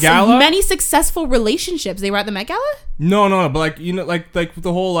She Met has Gala. many successful relationships. They were at the Met Gala. No, but like like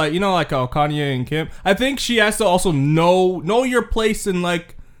the whole like like Kanye and Kim. I think she has to also know your place in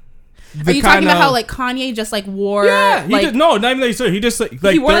like. Are you talking about how like Kanye just like wore? Yeah, he like, did, no, not even that. He just like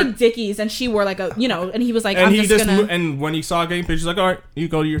he wore they're- like Dickies and she wore like a and he was like, and I'm he just gonna. and when he saw getting pictures, like, all right, you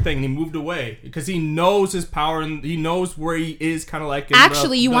go to your thing. And he moved away because he knows his power and he knows where he is, kind of like.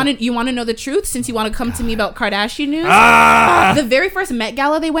 Actually, you want to know the truth since you want to come to me about Kardashian news. The very first Met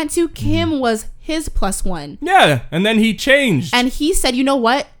Gala they went to, Kim was his +1. Yeah, and then he changed. And he said, you know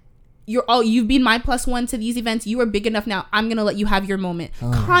what? You've been my +1 to these events. You are big enough now. I'm gonna let you have your moment.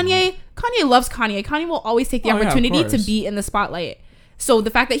 Kanye loves Kanye. Kanye will always take the opportunity to be in the spotlight. So the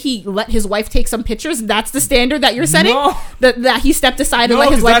fact that he let his wife take some pictures, that's the standard that you're setting? No. That he stepped aside and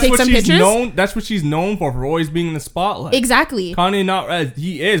let his wife take some pictures? That's what she's known for always being in the spotlight. Exactly. Kanye not as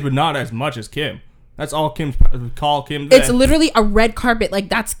he is, but not as much as Kim. That's all Kim's call Kim. It's literally a red carpet. Like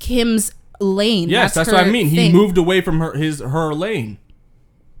that's Kim's lane. Yes, that's what I mean. He moved away from her lane.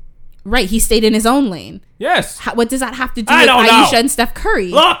 Right, he stayed in his own lane. Yes. What does that have to do I with don't Aisha know. and Steph Curry?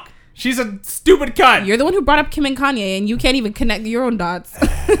 Look, she's a stupid cunt. You're the one who brought up Kim and Kanye, and you can't even connect your own dots.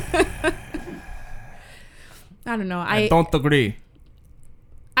 I don't know. I don't agree.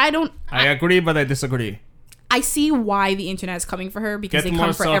 I don't. I agree, but I disagree. I see why the internet is coming for her because Get they more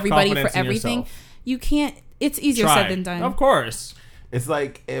come for everybody for self-confidence in everything. yourself. You can't. It's easier Try. said than done. Of course. It's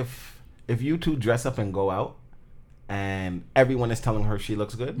like if you two dress up and go out and everyone is telling her she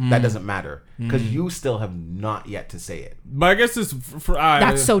looks good, that doesn't matter because you still have not yet to say it. But I guess it's for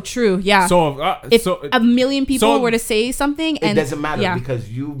That's so true. Yeah. So if a million people so- were to say something, and It doesn't matter yeah. because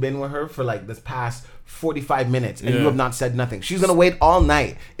you've been with her for like this past 45 minutes and Yeah. you have not said nothing. She's gonna wait all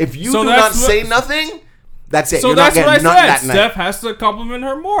night. If you So do not that's what- say nothing, that's it. So You're that's not what I getting nothing said. that Steph night. has to compliment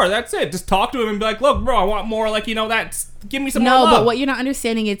her more. That's it. Just talk to him and be like, "Look, bro, I want more. Like that's give me some more No, love." but what you're not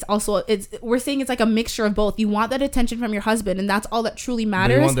understanding, we're saying it's like a mixture of both. You want that attention from your husband, and that's all that truly But you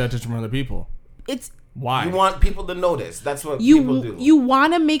matters. want that attention from other people. It's Why? You want people to notice. That's what people do. you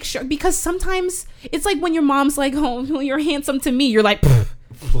want to make sure, because sometimes it's like when your mom's like, "Oh, you're handsome to me." You're like, "Pfft,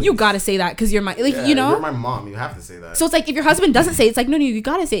 you gotta say that because you're my like Yeah, you know." you're my mom. You have to say that. So it's like if your husband doesn't say it, it's like no, you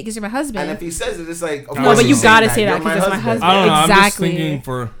gotta say it because you're my husband. And if he says it, it's like, of No, course but he's you saying gotta say that You're 'cause it's my husband. I don't know. I'm just Exactly. thinking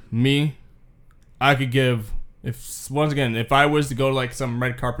for me, I could give if I was to go to like some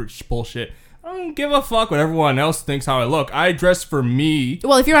red carpet bullshit. I don't give a fuck what everyone else thinks how I look. I dress for me.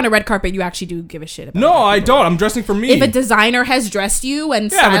 well, if you're on a red carpet, you actually do give a shit about No, it. I don't. I'm dressing for me. If a designer has dressed you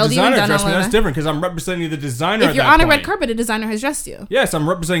and yeah, if a styled you and designer done dressed all me, of that's that, different because I'm representing the designer. if at you're that on a red point. carpet, a designer has dressed you. Yes, I'm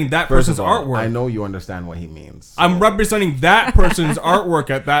representing that First person's of all, artwork. I know you understand what he means. I'm representing that person's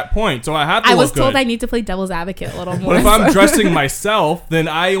artwork at that point, so I have to I look was told good. I need to play devil's advocate a little more. But if I'm so- dressing myself, then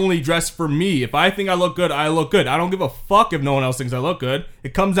I only dress for me. If I think I look good, I look good. I don't give a fuck if no one else thinks I look good.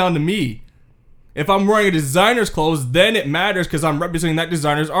 It comes down to me. If I'm wearing a designer's clothes, then it matters because I'm representing that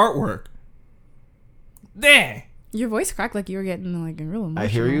designer's artwork. Dang. Your voice cracked like you were getting like a real emotional. I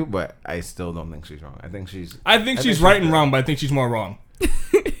hear you, but I still don't think she's wrong. I think she's right and wrong, but I think she's more wrong.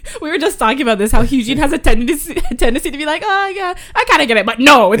 We were just talking about this, how Eugene has a tendency to be like, oh yeah, I kind of get it, but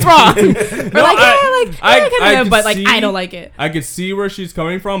no, it's wrong. Or like, I kind of get it, but like I don't like it. I could see where she's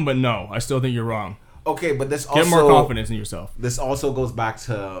coming from, but no, I still think you're wrong. Okay, but this also Get more confidence in yourself. This also goes back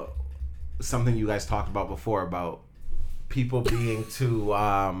to something you guys talked about before about people being too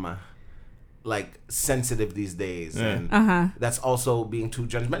like sensitive these days, and that's also being too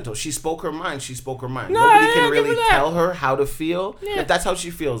judgmental. She spoke her mind. Nobody yeah, can give really her that. tell her how to feel. If that's how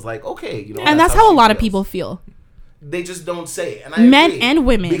she feels, like okay, you know. And that's how a she lot of feels. people feel. They just don't say it. And I Men agree, and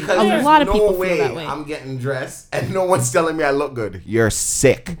women. because A there's lot of no people feel way that way. I'm getting dressed and no one's telling me I look good. You're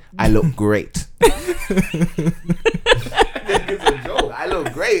sick. I look great. It's a joke. I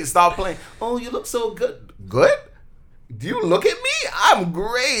look great. Stop playing. Oh, you look so good. Good? Do you look at me? I'm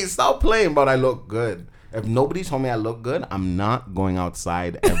great. Stop playing, but I look good. If nobody told me I look good, I'm not going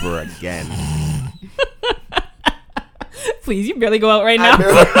outside ever again. Please, you barely go out right now.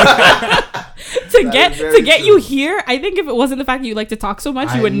 That is very to get you true. here, I think if it wasn't the fact that you like to talk so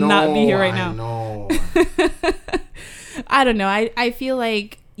much, you would not be here right now. I know. I don't know. I feel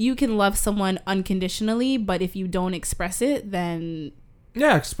like you can love someone unconditionally, but if you don't express it, then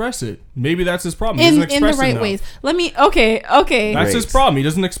Yeah, express it. Maybe that's his problem. He in doesn't express the right enough. ways. Let me. Okay. That's his Grace. problem. He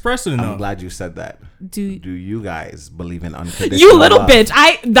doesn't express it I'm enough. glad you said that. Do you guys believe in unconditional you little love? bitch?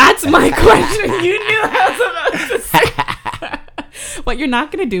 That's my question. You knew I was about to say. What you're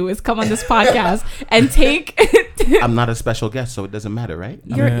not gonna do is come on this podcast and take. I'm not a special guest, so it doesn't matter, right?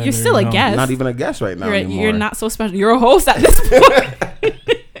 You're Yeah, there still you a go. guest. I'm not even a guest right now anymore. You're not so special. You're a host at this point.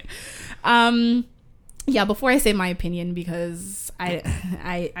 Yeah, before I say my opinion, because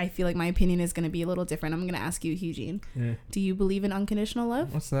I feel like my opinion is going to be a little different, I'm going to ask you, Eugene. Yeah. Do you believe in unconditional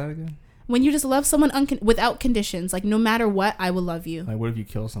love? What's that again? When you just love someone without conditions, like no matter what, I will love you. Like, what if you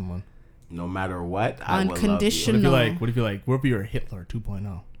kill someone? No matter what, I will love Unconditional. What if you were Hitler 2.0?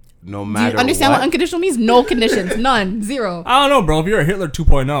 you. No Do matter you understand what what, unconditional means? No conditions. None. Zero. I don't know, bro. If you're a Hitler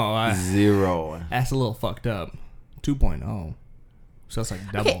 2.0, zero. that's a little fucked up. 2.0. So that's like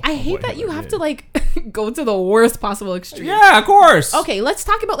double. Okay, I of hate what that you Hitler have did. to like go to the worst possible extreme. Yeah, of course. Okay, let's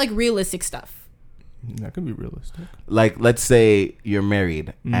talk about like realistic stuff. That could be realistic. Like, let's say you're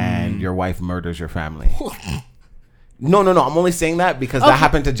married Mm. and your wife murders your family. No. I'm only saying that because that Okay.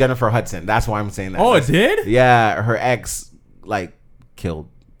 happened to Jennifer Hudson. That's why I'm saying that. Oh, it did? Yeah, her ex like killed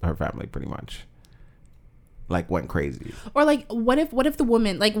her family pretty much. Like went crazy. Or like, what if the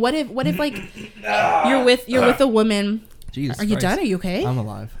woman, like, what if like you're with a woman. Jesus Are you Christ. done? Are you okay? I'm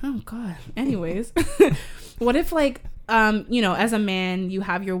alive. Oh God. Anyways, what if like as a man you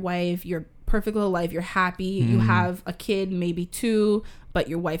have your wife, you're perfect little life, you're happy, you have a kid, maybe two, but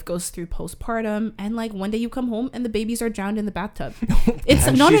your wife goes through postpartum, and like one day you come home and the babies are drowned in the bathtub. It's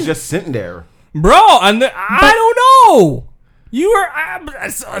And not she's just sitting there. Bro, I don't know. You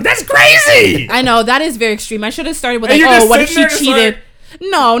were... that's crazy. I know that is very extreme. I should have started with And like, you're just what if sitting she there just cheated?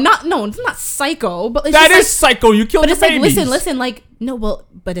 No, it's not psycho, but it's That just is psycho. You killed but the it's like, babies. listen, like, no, well,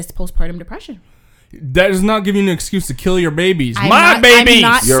 but it's postpartum depression. That does not give you an excuse to kill your babies. I'm My not- babies. I'm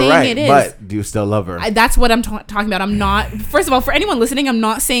not You're saying right, it is. but do you still love her? That's what I'm talking about. I'm not, first of all, for anyone listening, I'm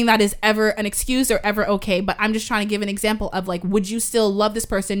not saying that is ever an excuse or ever okay, but I'm just trying to give an example of like, would you still love this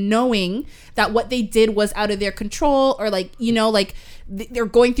person knowing that what they did was out of their control, or like, like they're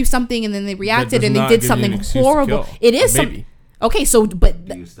going through something and then they reacted does and they not did give you something an excuse to horrible. kill It is a something. baby. Okay, so, but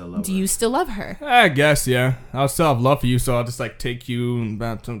Do you still love do her? you still love her? I guess, yeah. I'll still have love for you, so I'll just like take you and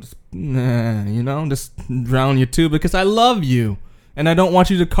just drown you too, because I love you and I don't want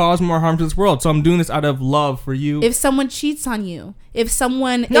you to cause more harm to this world. So I'm doing this out of love for you. If someone cheats on you, if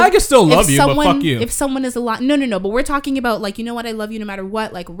someone, No, I can still love if you, but fuck you. If someone is a lot, no, but we're talking about like, you know what, I love you no matter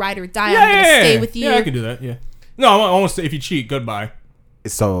what, like ride or die. yeah, I'm gonna yeah, stay yeah. with you. Yeah, I can do that. Yeah. No, I won't say if you cheat, goodbye.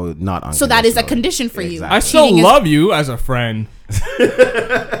 So not So that is a unconditional. condition for you. Exactly. I still Cheating is- love you as a friend.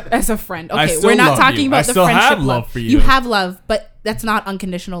 As a friend. I Okay, still we're not love talking you. about I the still friendship have love for you. You have love, but that's not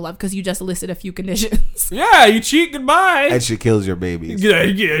unconditional love because you just listed a few conditions. Yeah, you cheat, goodbye. And she kills your babies. Yeah,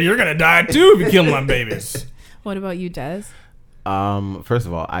 you're gonna die too if you kill my babies. What about you, Des? First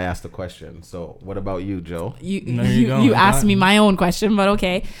of all, I asked a question. So what about you, Joe? You No, you don't. you I asked got me you. my own question, but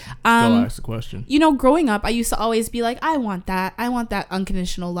okay. Still ask the question. Growing up, I used to always be like, I want that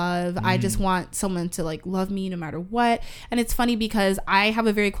unconditional love. I just want someone to like love me no matter what. And it's funny because I have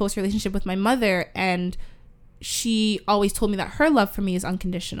a very close relationship with my mother, and she always told me that her love for me is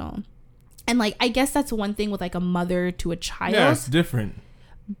unconditional. And like, I guess that's one thing with like a mother to a child. Yeah, it's different.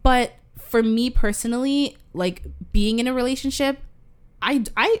 But for me personally, like being in a relationship, I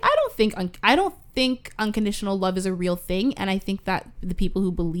don't think unconditional love is a real thing, and I think that the people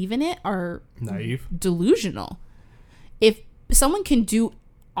who believe in it are Naive. delusional. If someone can do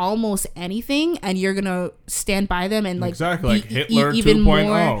almost anything and you're gonna stand by them and like Exactly, like be Hitler even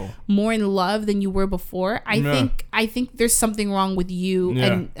 2.0. more in love than you were before, Yeah. I think there's something wrong with you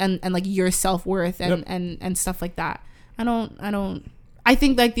Yeah. and like your self-worth and, Yep. and stuff like that. I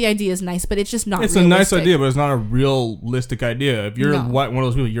think like the idea is nice, but it's just not It's a nice realistic. idea, but it's not a realistic idea. If you're No. one of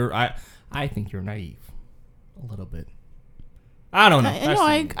those people, I think you're naive. A little bit. I don't know.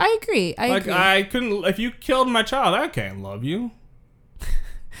 I agree. I agree. I couldn't. If you killed my child, I can't love you.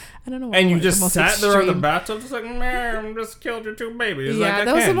 I don't know why And you was the just most sat there in the extreme- bathtub, just like, man, I just killed your two babies. Yeah, like, I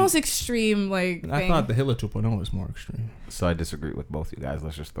that was the can't. most extreme like I thing. thought the Hitler 2.0 was more extreme. So I disagree with both you guys.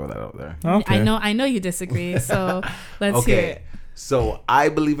 Let's just throw that out there. Okay. I know you disagree, so let's hear it. So I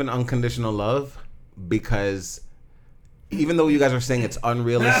believe in unconditional love because even though you guys are saying it's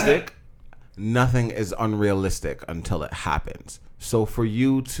unrealistic, nothing is unrealistic until it happens. So for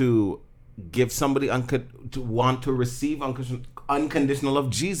you to give somebody to want to receive unconditional love,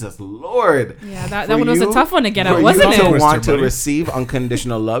 Jesus Lord. Yeah, that For one was a you- tough one to get for out, you wasn't to it? want to Buddy. receive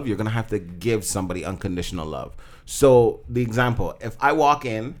unconditional love, you're gonna have to give somebody unconditional love. So the example, if I walk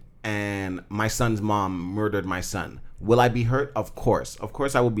in and my son's mom murdered my son, will I be hurt? Of course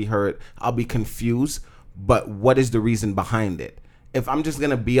I will be hurt. I'll be confused, but what is the reason behind it? If I'm just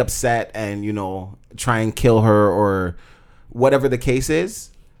gonna be upset and, you know, try and kill her or whatever the case is,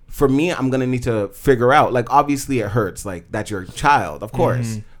 for me, I'm gonna need to figure out, like, obviously it hurts, like, that's your child, of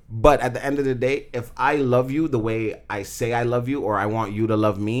course. But at the end of the day, if I love you the way I say I love you, or I want you to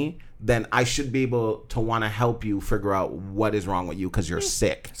love me, then I should be able to want to help you figure out what is wrong with you because you're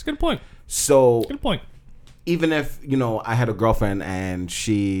sick. That's a good point. So Good point. even if, you know, I had a girlfriend and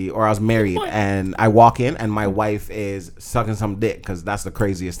or I was married and I walk in and my wife is sucking some dick, because that's the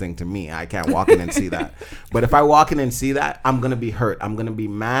craziest thing to me. I can't walk in and see that. But if I walk in and see that, I'm going to be hurt. I'm going to be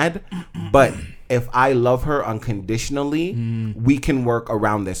mad. But if I love her unconditionally, we can work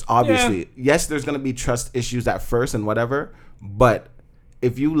around this. Obviously, yes, there's going to be trust issues at first and whatever. But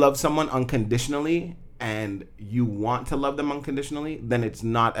if you love someone unconditionally and you want to love them unconditionally, then it's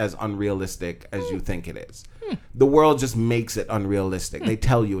not as unrealistic as you think it is. The world just makes it unrealistic. They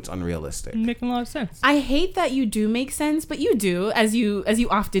tell you it's unrealistic. Making a lot of sense. I hate that you do make sense, but you do, as you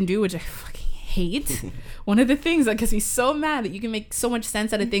often do, which I fucking hate. One of the things that gets me so mad that you can make so much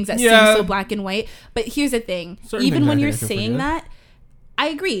sense out of things that seem so black and white. But here's the thing. Certain even things when I you're think I can saying forgive. that, I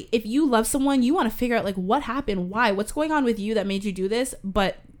agree. If you love someone, you want to figure out, like, what happened, why, what's going on with you that made you do this,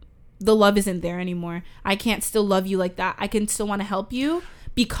 but the love isn't there anymore. I can't still love you like that. I can still want to help you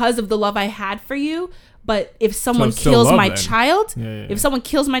because of the love I had for you. But if someone still kills love my then. child, Yeah. if someone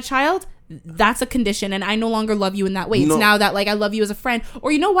kills my child, that's a condition, and I no longer love you in that way. It's No. now that, like, I love you as a friend,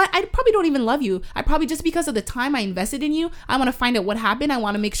 or you know what? I probably don't even love you. I probably, just because of the time I invested in you, I want to find out what happened. I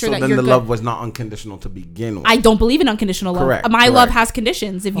want to make sure So that then you're the good. love was not unconditional to begin with. I don't believe in unconditional love. Correct, My love correct. has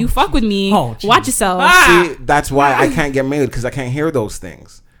conditions. If you fuck with me, Oh, watch jeez. yourself. See, that's why I can't get married, because I can't hear those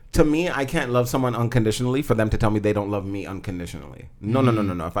things. To me, I can't love someone unconditionally for them to tell me they don't love me unconditionally. No.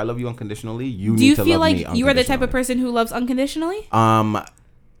 If I love you unconditionally, you Do need you to feel love me like you are the type of unconditionally. person who loves unconditionally?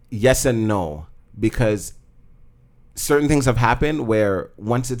 Yes and no, because certain things have happened where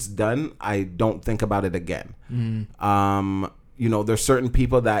once it's done, I don't think about it again. You know, there's certain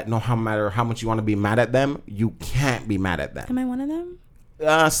people that no matter how much you want to be mad at them, you can't be mad at them. Am I one of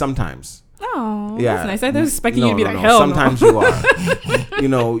them? Sometimes. Oh, Yeah. that's nice. I was expecting you to be like, no. hell Sometimes no. you are. You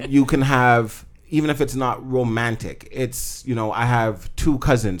know, you can have, even if it's not romantic, it's, you know, I have 2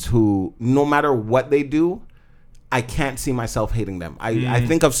 cousins who, no matter what they do, I can't see myself hating them. I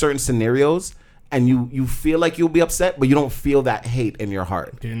think of certain scenarios and you feel like you'll be upset, but you don't feel that hate in your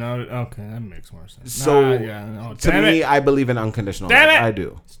heart. Okay, that makes more sense. So to to me, I believe in unconditional love. Damn it. I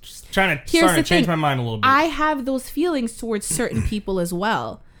do. starting Here's to the change thing. my mind a little bit. I have those feelings towards certain people as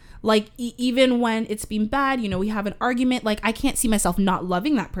well. Like, even when it's been bad, you know, we have an argument, like, I can't see myself not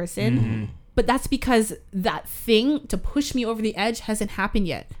loving that person. But that's because that thing to push me over the edge hasn't happened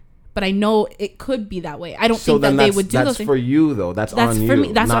yet. But I know it could be that way. I don't think that they would do those That's things. for you, though. That's That's on for you,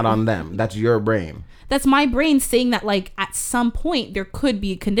 me. That's not what- on them. That's your brain. That's my brain saying that, like, at some point there could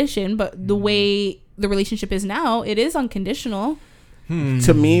be a condition, but the way the relationship is now, it is unconditional.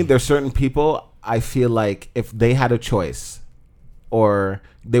 To me, there's certain people, I feel like if they had a choice or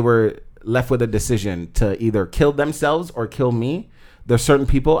they were left with a decision to either kill themselves or kill me, there's certain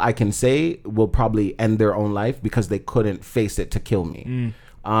people I can say will probably end their own life because they couldn't face it to kill me.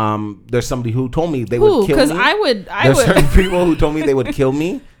 There's somebody who told me they would kill me. Because I would. There's certain people who told me they would kill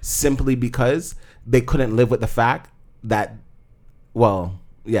me simply because they couldn't live with the fact that,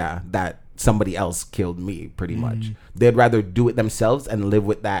 that somebody else killed me, pretty much. They'd rather do it themselves and live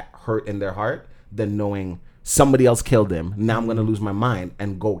with that hurt in their heart than knowing somebody else killed him. Now I'm going to lose my mind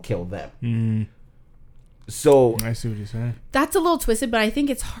and go kill them. So I see what you're saying. That's a little twisted, but I think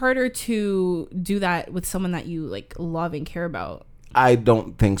it's harder to do that with someone that you, like, love and care about. I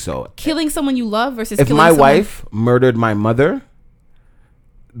don't think so. Killing someone you love versus If killing my someone... wife murdered my mother,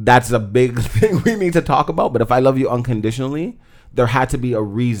 that's a big thing we need to talk about. But if I love you unconditionally, there had to be a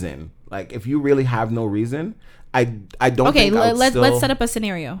reason. Like, if you really have no reason, I don't Okay, think I would let's set up a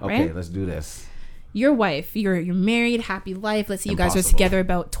scenario, Okay, right? let's do this. Your wife, you're married, happy life. Let's say you guys are Impossible. together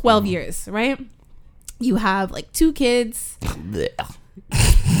about 12 years, right? You have, like, 2 kids.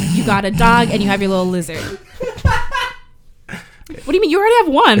 You got a dog, and you have your little lizard. What do you mean? You already have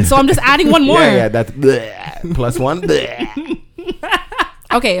one, so I'm just adding one more. Yeah, that's plus one.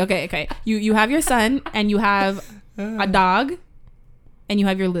 Okay. You have your son, and you have a dog, and you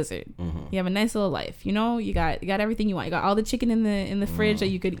have your lizard. You have a nice little life. You know, you got everything you want. You got all the chicken in the fridge that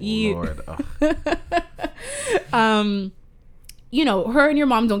you could eat. Lord. Oh. You know, her and your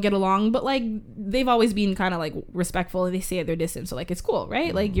mom don't get along, but, like, they've always been kind of, like, respectful, and they stay at their distance, so, like, it's cool,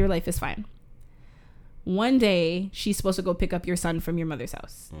 right? Like, your life is fine. One day, she's supposed to go pick up your son from your mother's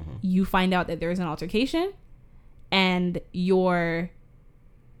house. Mm-hmm. You find out that there's an altercation, and your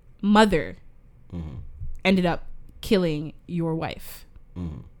mother Mm-hmm. ended up killing your wife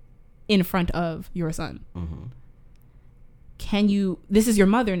Mm-hmm. in front of your son. Mm-hmm. Can you? This is your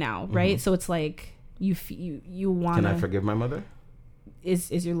mother now, right? So it's like you want. Can I forgive my mother?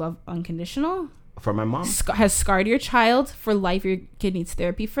 Is your love unconditional? For my mom? Has scarred your child for life. Your kid needs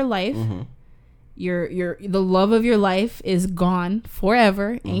therapy for life. Mm-hmm. The love of your life is gone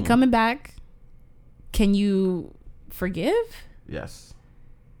forever. Ain't coming back. Can you forgive? Yes.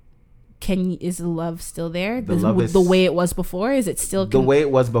 Is the love still there? The love is the way it was before. Is it still the way it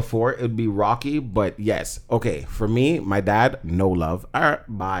was before? It would be rocky, but yes. Okay, for me, my dad, no love.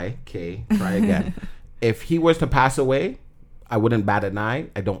 Bye, K. Try again. If he was to pass away, I wouldn't bat an eye.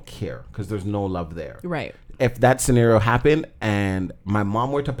 I don't care because there's no love there. Right. If that scenario happened and my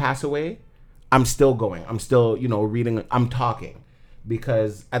mom were to pass away, I'm still going. I'm still, reading. I'm talking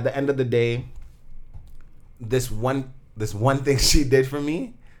because at the end of the day, this one thing she did for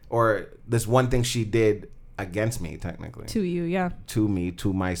me, or this one thing she did against me, technically. To you, yeah. To me,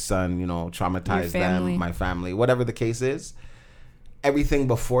 to my son, traumatize them, my family, whatever the case is. Everything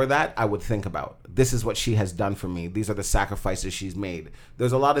before that, I would think about. This is what she has done for me. These are the sacrifices she's made.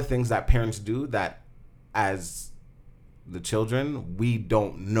 There's a lot of things that parents do that, as the children, we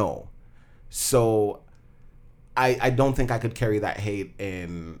don't know. So I don't think I could carry that hate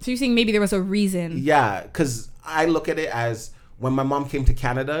in. So you're saying maybe there was a reason. Yeah, because I look at it as when my mom came to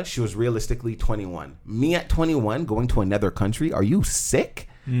Canada, she was realistically 21. Me at 21 going to another country, are you sick?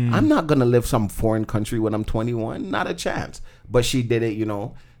 I'm not going to live some foreign country when I'm 21. Not a chance. But she did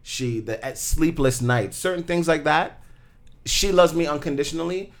it, at sleepless nights, certain things like that. She loves me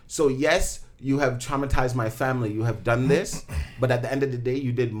unconditionally. So yes, you have traumatized my family. You have done this. But at the end of the day,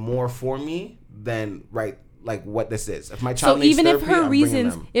 you did more for me than like what this is. If my child needs therapy,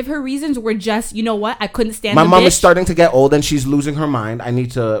 if her reasons were just, you know what, I couldn't stand my the mom bitch. is starting to get old and she's losing her mind. I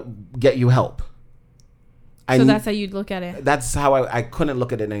need to get you help. So that's how you'd look at it. That's how I couldn't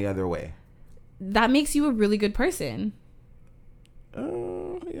look at it any other way. That makes you a really good person.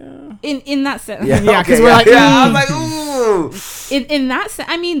 Yeah. In that sense. Yeah, because okay, we're like, I was like, ooh. In that sense,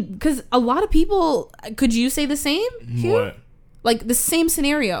 I mean, because a lot of people, could you say the same here? What? Like the same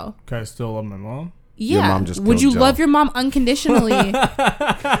scenario. Can I still love my mom? Yeah. Your mom just Would killed you Joe. love your mom unconditionally? I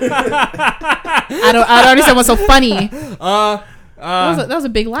don't understand what's so funny. That was a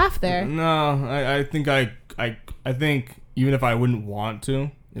big laugh there. No, I think I think even if I wouldn't want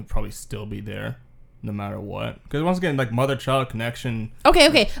to, it'd probably still be there, no matter what. Because once again, like mother-child connection.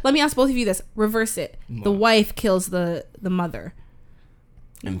 Okay. Let me ask both of you this. Reverse it. The wife kills the mother.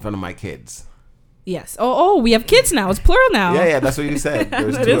 In front of my kids. Yes. Oh, we have kids now. It's plural now. Yeah, that's what you said.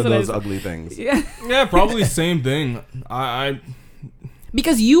 There's That two is of what I those said. ugly things. Yeah, probably same thing. I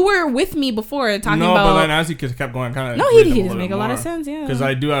Because you were with me before talking no, about. but then as he kept going, kind of No, he doesn't make a lot of sense. Yeah. Because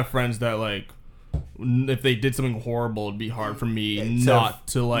I do have friends that like, if they did something horrible, it'd be hard for me not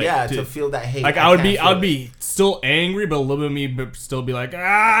to like. Yeah, to feel that hate. Like I would be still angry, but a little bit of me would still be like,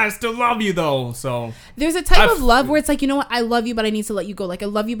 I still love you though. So there's a type of love where it's like, you know what, I love you, but I need to let you go. Like I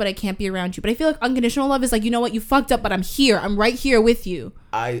love you, but I can't be around you. But I feel like unconditional love is like, you know what, you fucked up, but I'm here. I'm right here with you.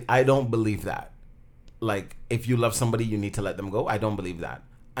 I don't believe that. Like if you love somebody, you need to let them go. I don't believe that.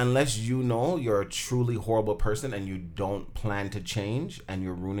 Unless you know you're a truly horrible person and you don't plan to change and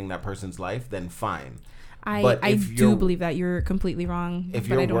you're ruining that person's life, then fine. I do believe that you're completely wrong. If but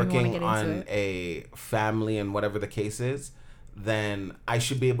you're I don't working want to on a family and whatever the case is, then I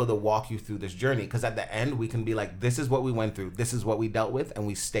should be able to walk you through this journey. Because at the end, we can be like, this is what we went through. This is what we dealt with. And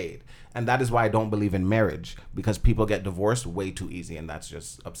we stayed. And that is why I don't believe in marriage. Because people get divorced way too easy. And that's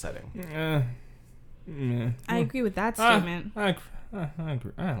just upsetting. I agree with that statement. I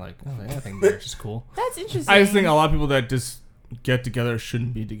agree. I think marriage is cool. That's interesting. I just think a lot of people that just get together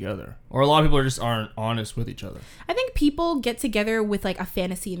shouldn't be together, or a lot of people just aren't honest with each other. I think people get together with like a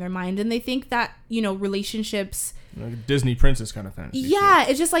fantasy in their mind, and they think that, you know, relationships, Like a Disney princess kind of fantasy. yeah,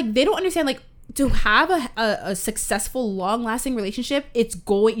 it's just like they don't understand, like, to have a successful, long-lasting relationship,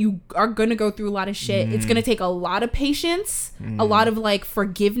 you are gonna go through a lot of shit. It's gonna take a lot of patience, a lot of like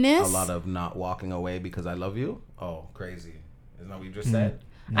forgiveness, A lot of not walking away because I love you. Oh, crazy. Isn't that what you just said?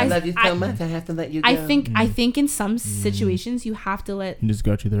 I love you so much. I have to let you go. I think in some situations you have to let Just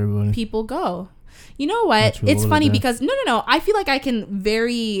got you there, buddy. people go. You know what? That's It's really funny bad. because no. I feel like I can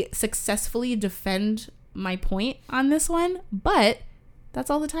very successfully defend my point on this one, but that's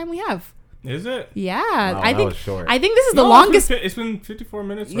all the time we have. Is it? Yeah, that was short. I think this is the No, longest. It's been 54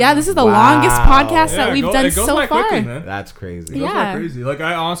 minutes. Yeah, right this now. is the Wow. longest podcast that Yeah, we've it done goes so by far. quickly, man. That's crazy. It goes by Yeah. crazy. Like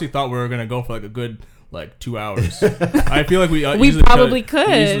I honestly thought we were gonna go for like a good like 2 hours. I feel like we probably could.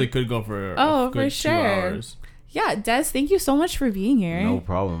 We easily could go for Oh, a good for sure. 2 hours. Yeah, Des, thank you so much for being here. No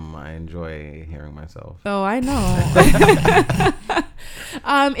problem. I enjoy hearing myself. Oh, I know.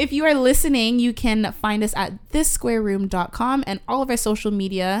 If you are listening, you can find us at thissquareroom.com, and all of our social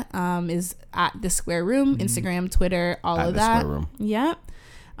media is at The Square Room, Instagram, Twitter, all At of The that. Square Room. Yeah.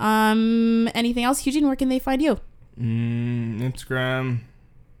 Anything else, Eugene? Where can they find you? Instagram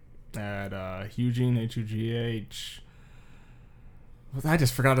at Hugene, Hugh. I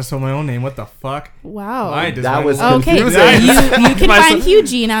just forgot to spell my own name. What the fuck? Wow. That was Okay, confusing. so you can My find son-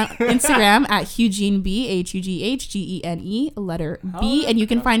 Hugene on Instagram at HugeneB, HUGHGENE, letter B, and you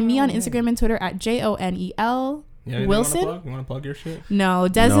can find me on Instagram and Twitter at JONEL Yeah, Wilson. You want to plug your shit? No,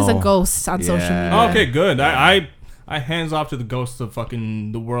 Des is a No. ghost on social Yeah. media. Oh, okay, good. I hands off to the ghosts of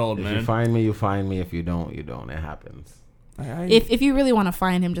fucking the world, If man. you find me, you find me. If you don't, you don't. It happens. If you really want to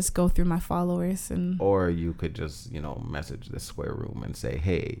find him, just go through my followers and Or you could just, message the Square Room and say,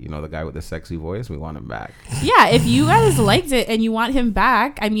 hey, the guy with the sexy voice, we want him back. yeah, if you guys liked it and you want him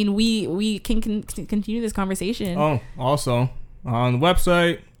back, I mean, we can continue this conversation. Oh, also on the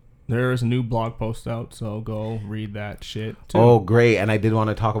website there is a new blog post out, so go read that shit too. Oh, great. And I did want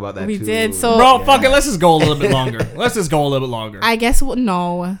to talk about that We too. did, so- Bro, Yeah. fuck it. Let's just go a little bit longer. I guess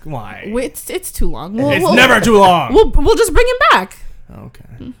no, Why? it's too long. It's never too long. We'll just bring him back.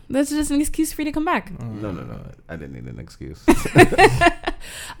 Okay. That's just an excuse for you to come back. No. I didn't need an excuse.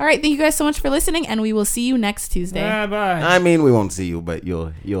 All right, thank you guys so much for listening, and we will see you next Tuesday. Bye. I mean, we won't see you, but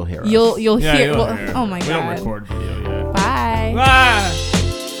you'll hear us. You'll Yeah, hear. you'll Well, hear. oh my We don't god. record video yet. Bye. Bye.